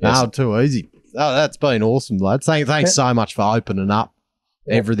 Yeah, no, too easy. Oh, that's been awesome, lads. Thanks so much for opening up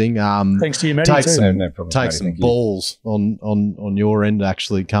everything. Thanks to you, Matty. Take too. some, No problem, take Matty, some thank you. balls on your end to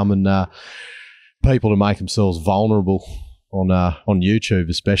actually come and people to make themselves vulnerable on YouTube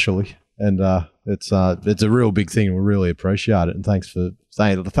especially. And it's a real big thing. We really appreciate it, and thanks for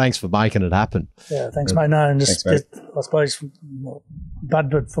making it happen. Yeah, thanks, mate. No, and just I suppose,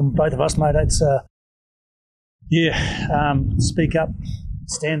 Bud, but from both of us, mate, it's speak up,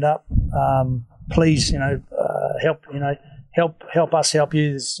 stand up, please, help, help us help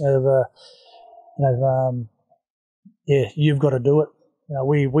you. You've got to do it.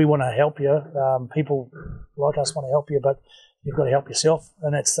 We want to help you. People like us want to help you, but you've got to help yourself,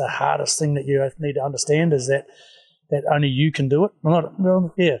 and that's the hardest thing that you need to understand is that only you can do it.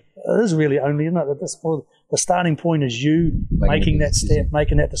 It is really only, isn't it? The starting point is you making that step,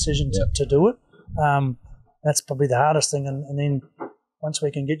 making that decision to do it. That's probably the hardest thing, and then once we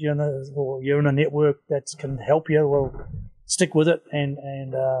can get you you're in a network that can help you, well, stick with it and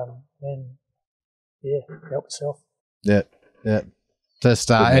help yourself. Yeah. Just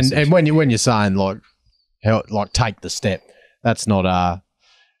and when you're saying like take the step. That's not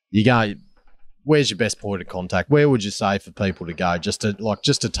you go. Where's your best point of contact? Where would you say for people to go just to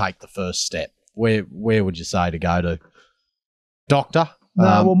take the first step? Where would you say to go to? Doctor?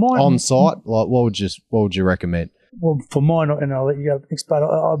 No, mine, on site. Like what would you recommend? Well, for mine, and I'll let you go next,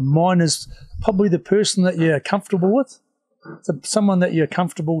 but mine is probably the person that you're comfortable with, someone that you're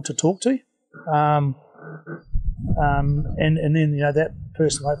comfortable to talk to, and then that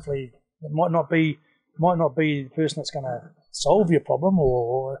person hopefully it might not be the person that's going to solve your problem,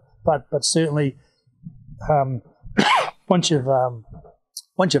 but certainly once you've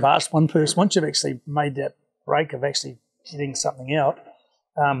asked one person, once you've actually made that break of actually getting something out,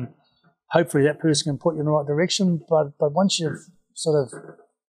 hopefully that person can put you in the right direction. But once you've sort of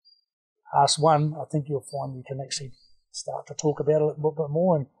asked one, I think you'll find you can actually start to talk about it a little bit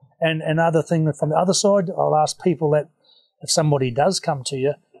more. And another thing that from the other side, I'll ask people that if somebody does come to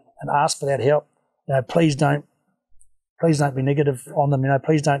you and ask for that help, please don't be negative on them.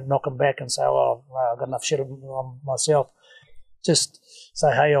 Please don't knock them back and say, "Oh, I've got enough shit on myself." Just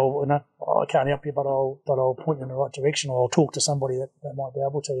say, "Hey, I can't help you, but I'll point you in the right direction, or I'll talk to somebody that might be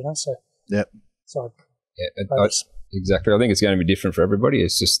able to." So yep. So exactly. I think it's going to be different for everybody.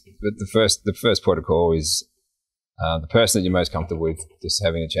 It's just the first protocol is the person that you're most comfortable with, just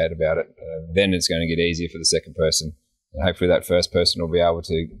having a chat about it. Then it's going to get easier for the second person. And hopefully, that first person will be able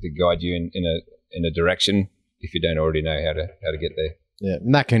to guide you in a direction if you don't already know how to get there. Yeah,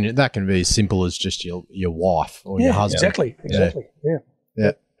 and that can be as simple as just your wife or your husband. Exactly.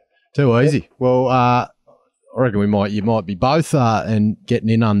 Yeah. Too easy. Well, I reckon you might be both and getting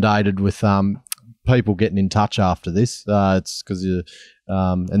inundated with people getting in touch after this. It's because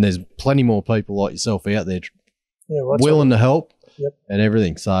and there's plenty more people like yourself out there willing to help and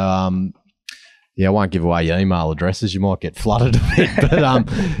everything. So I won't give away your email addresses. You might get flooded a bit, but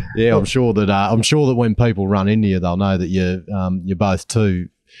I'm sure that when people run into you, they'll know that you're both two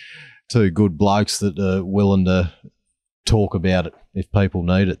good blokes that are willing to talk about it if people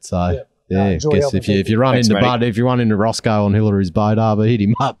need it. So I guess if you run into Bud, if you run into Roscoe on Hillary's boat harbour, hit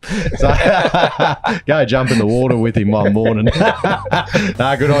him up. So go jump in the water with him one morning.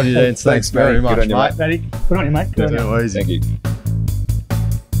 Good on you, Dance. Thanks very much, mate. Good on you, mate. Too easy. Thank you.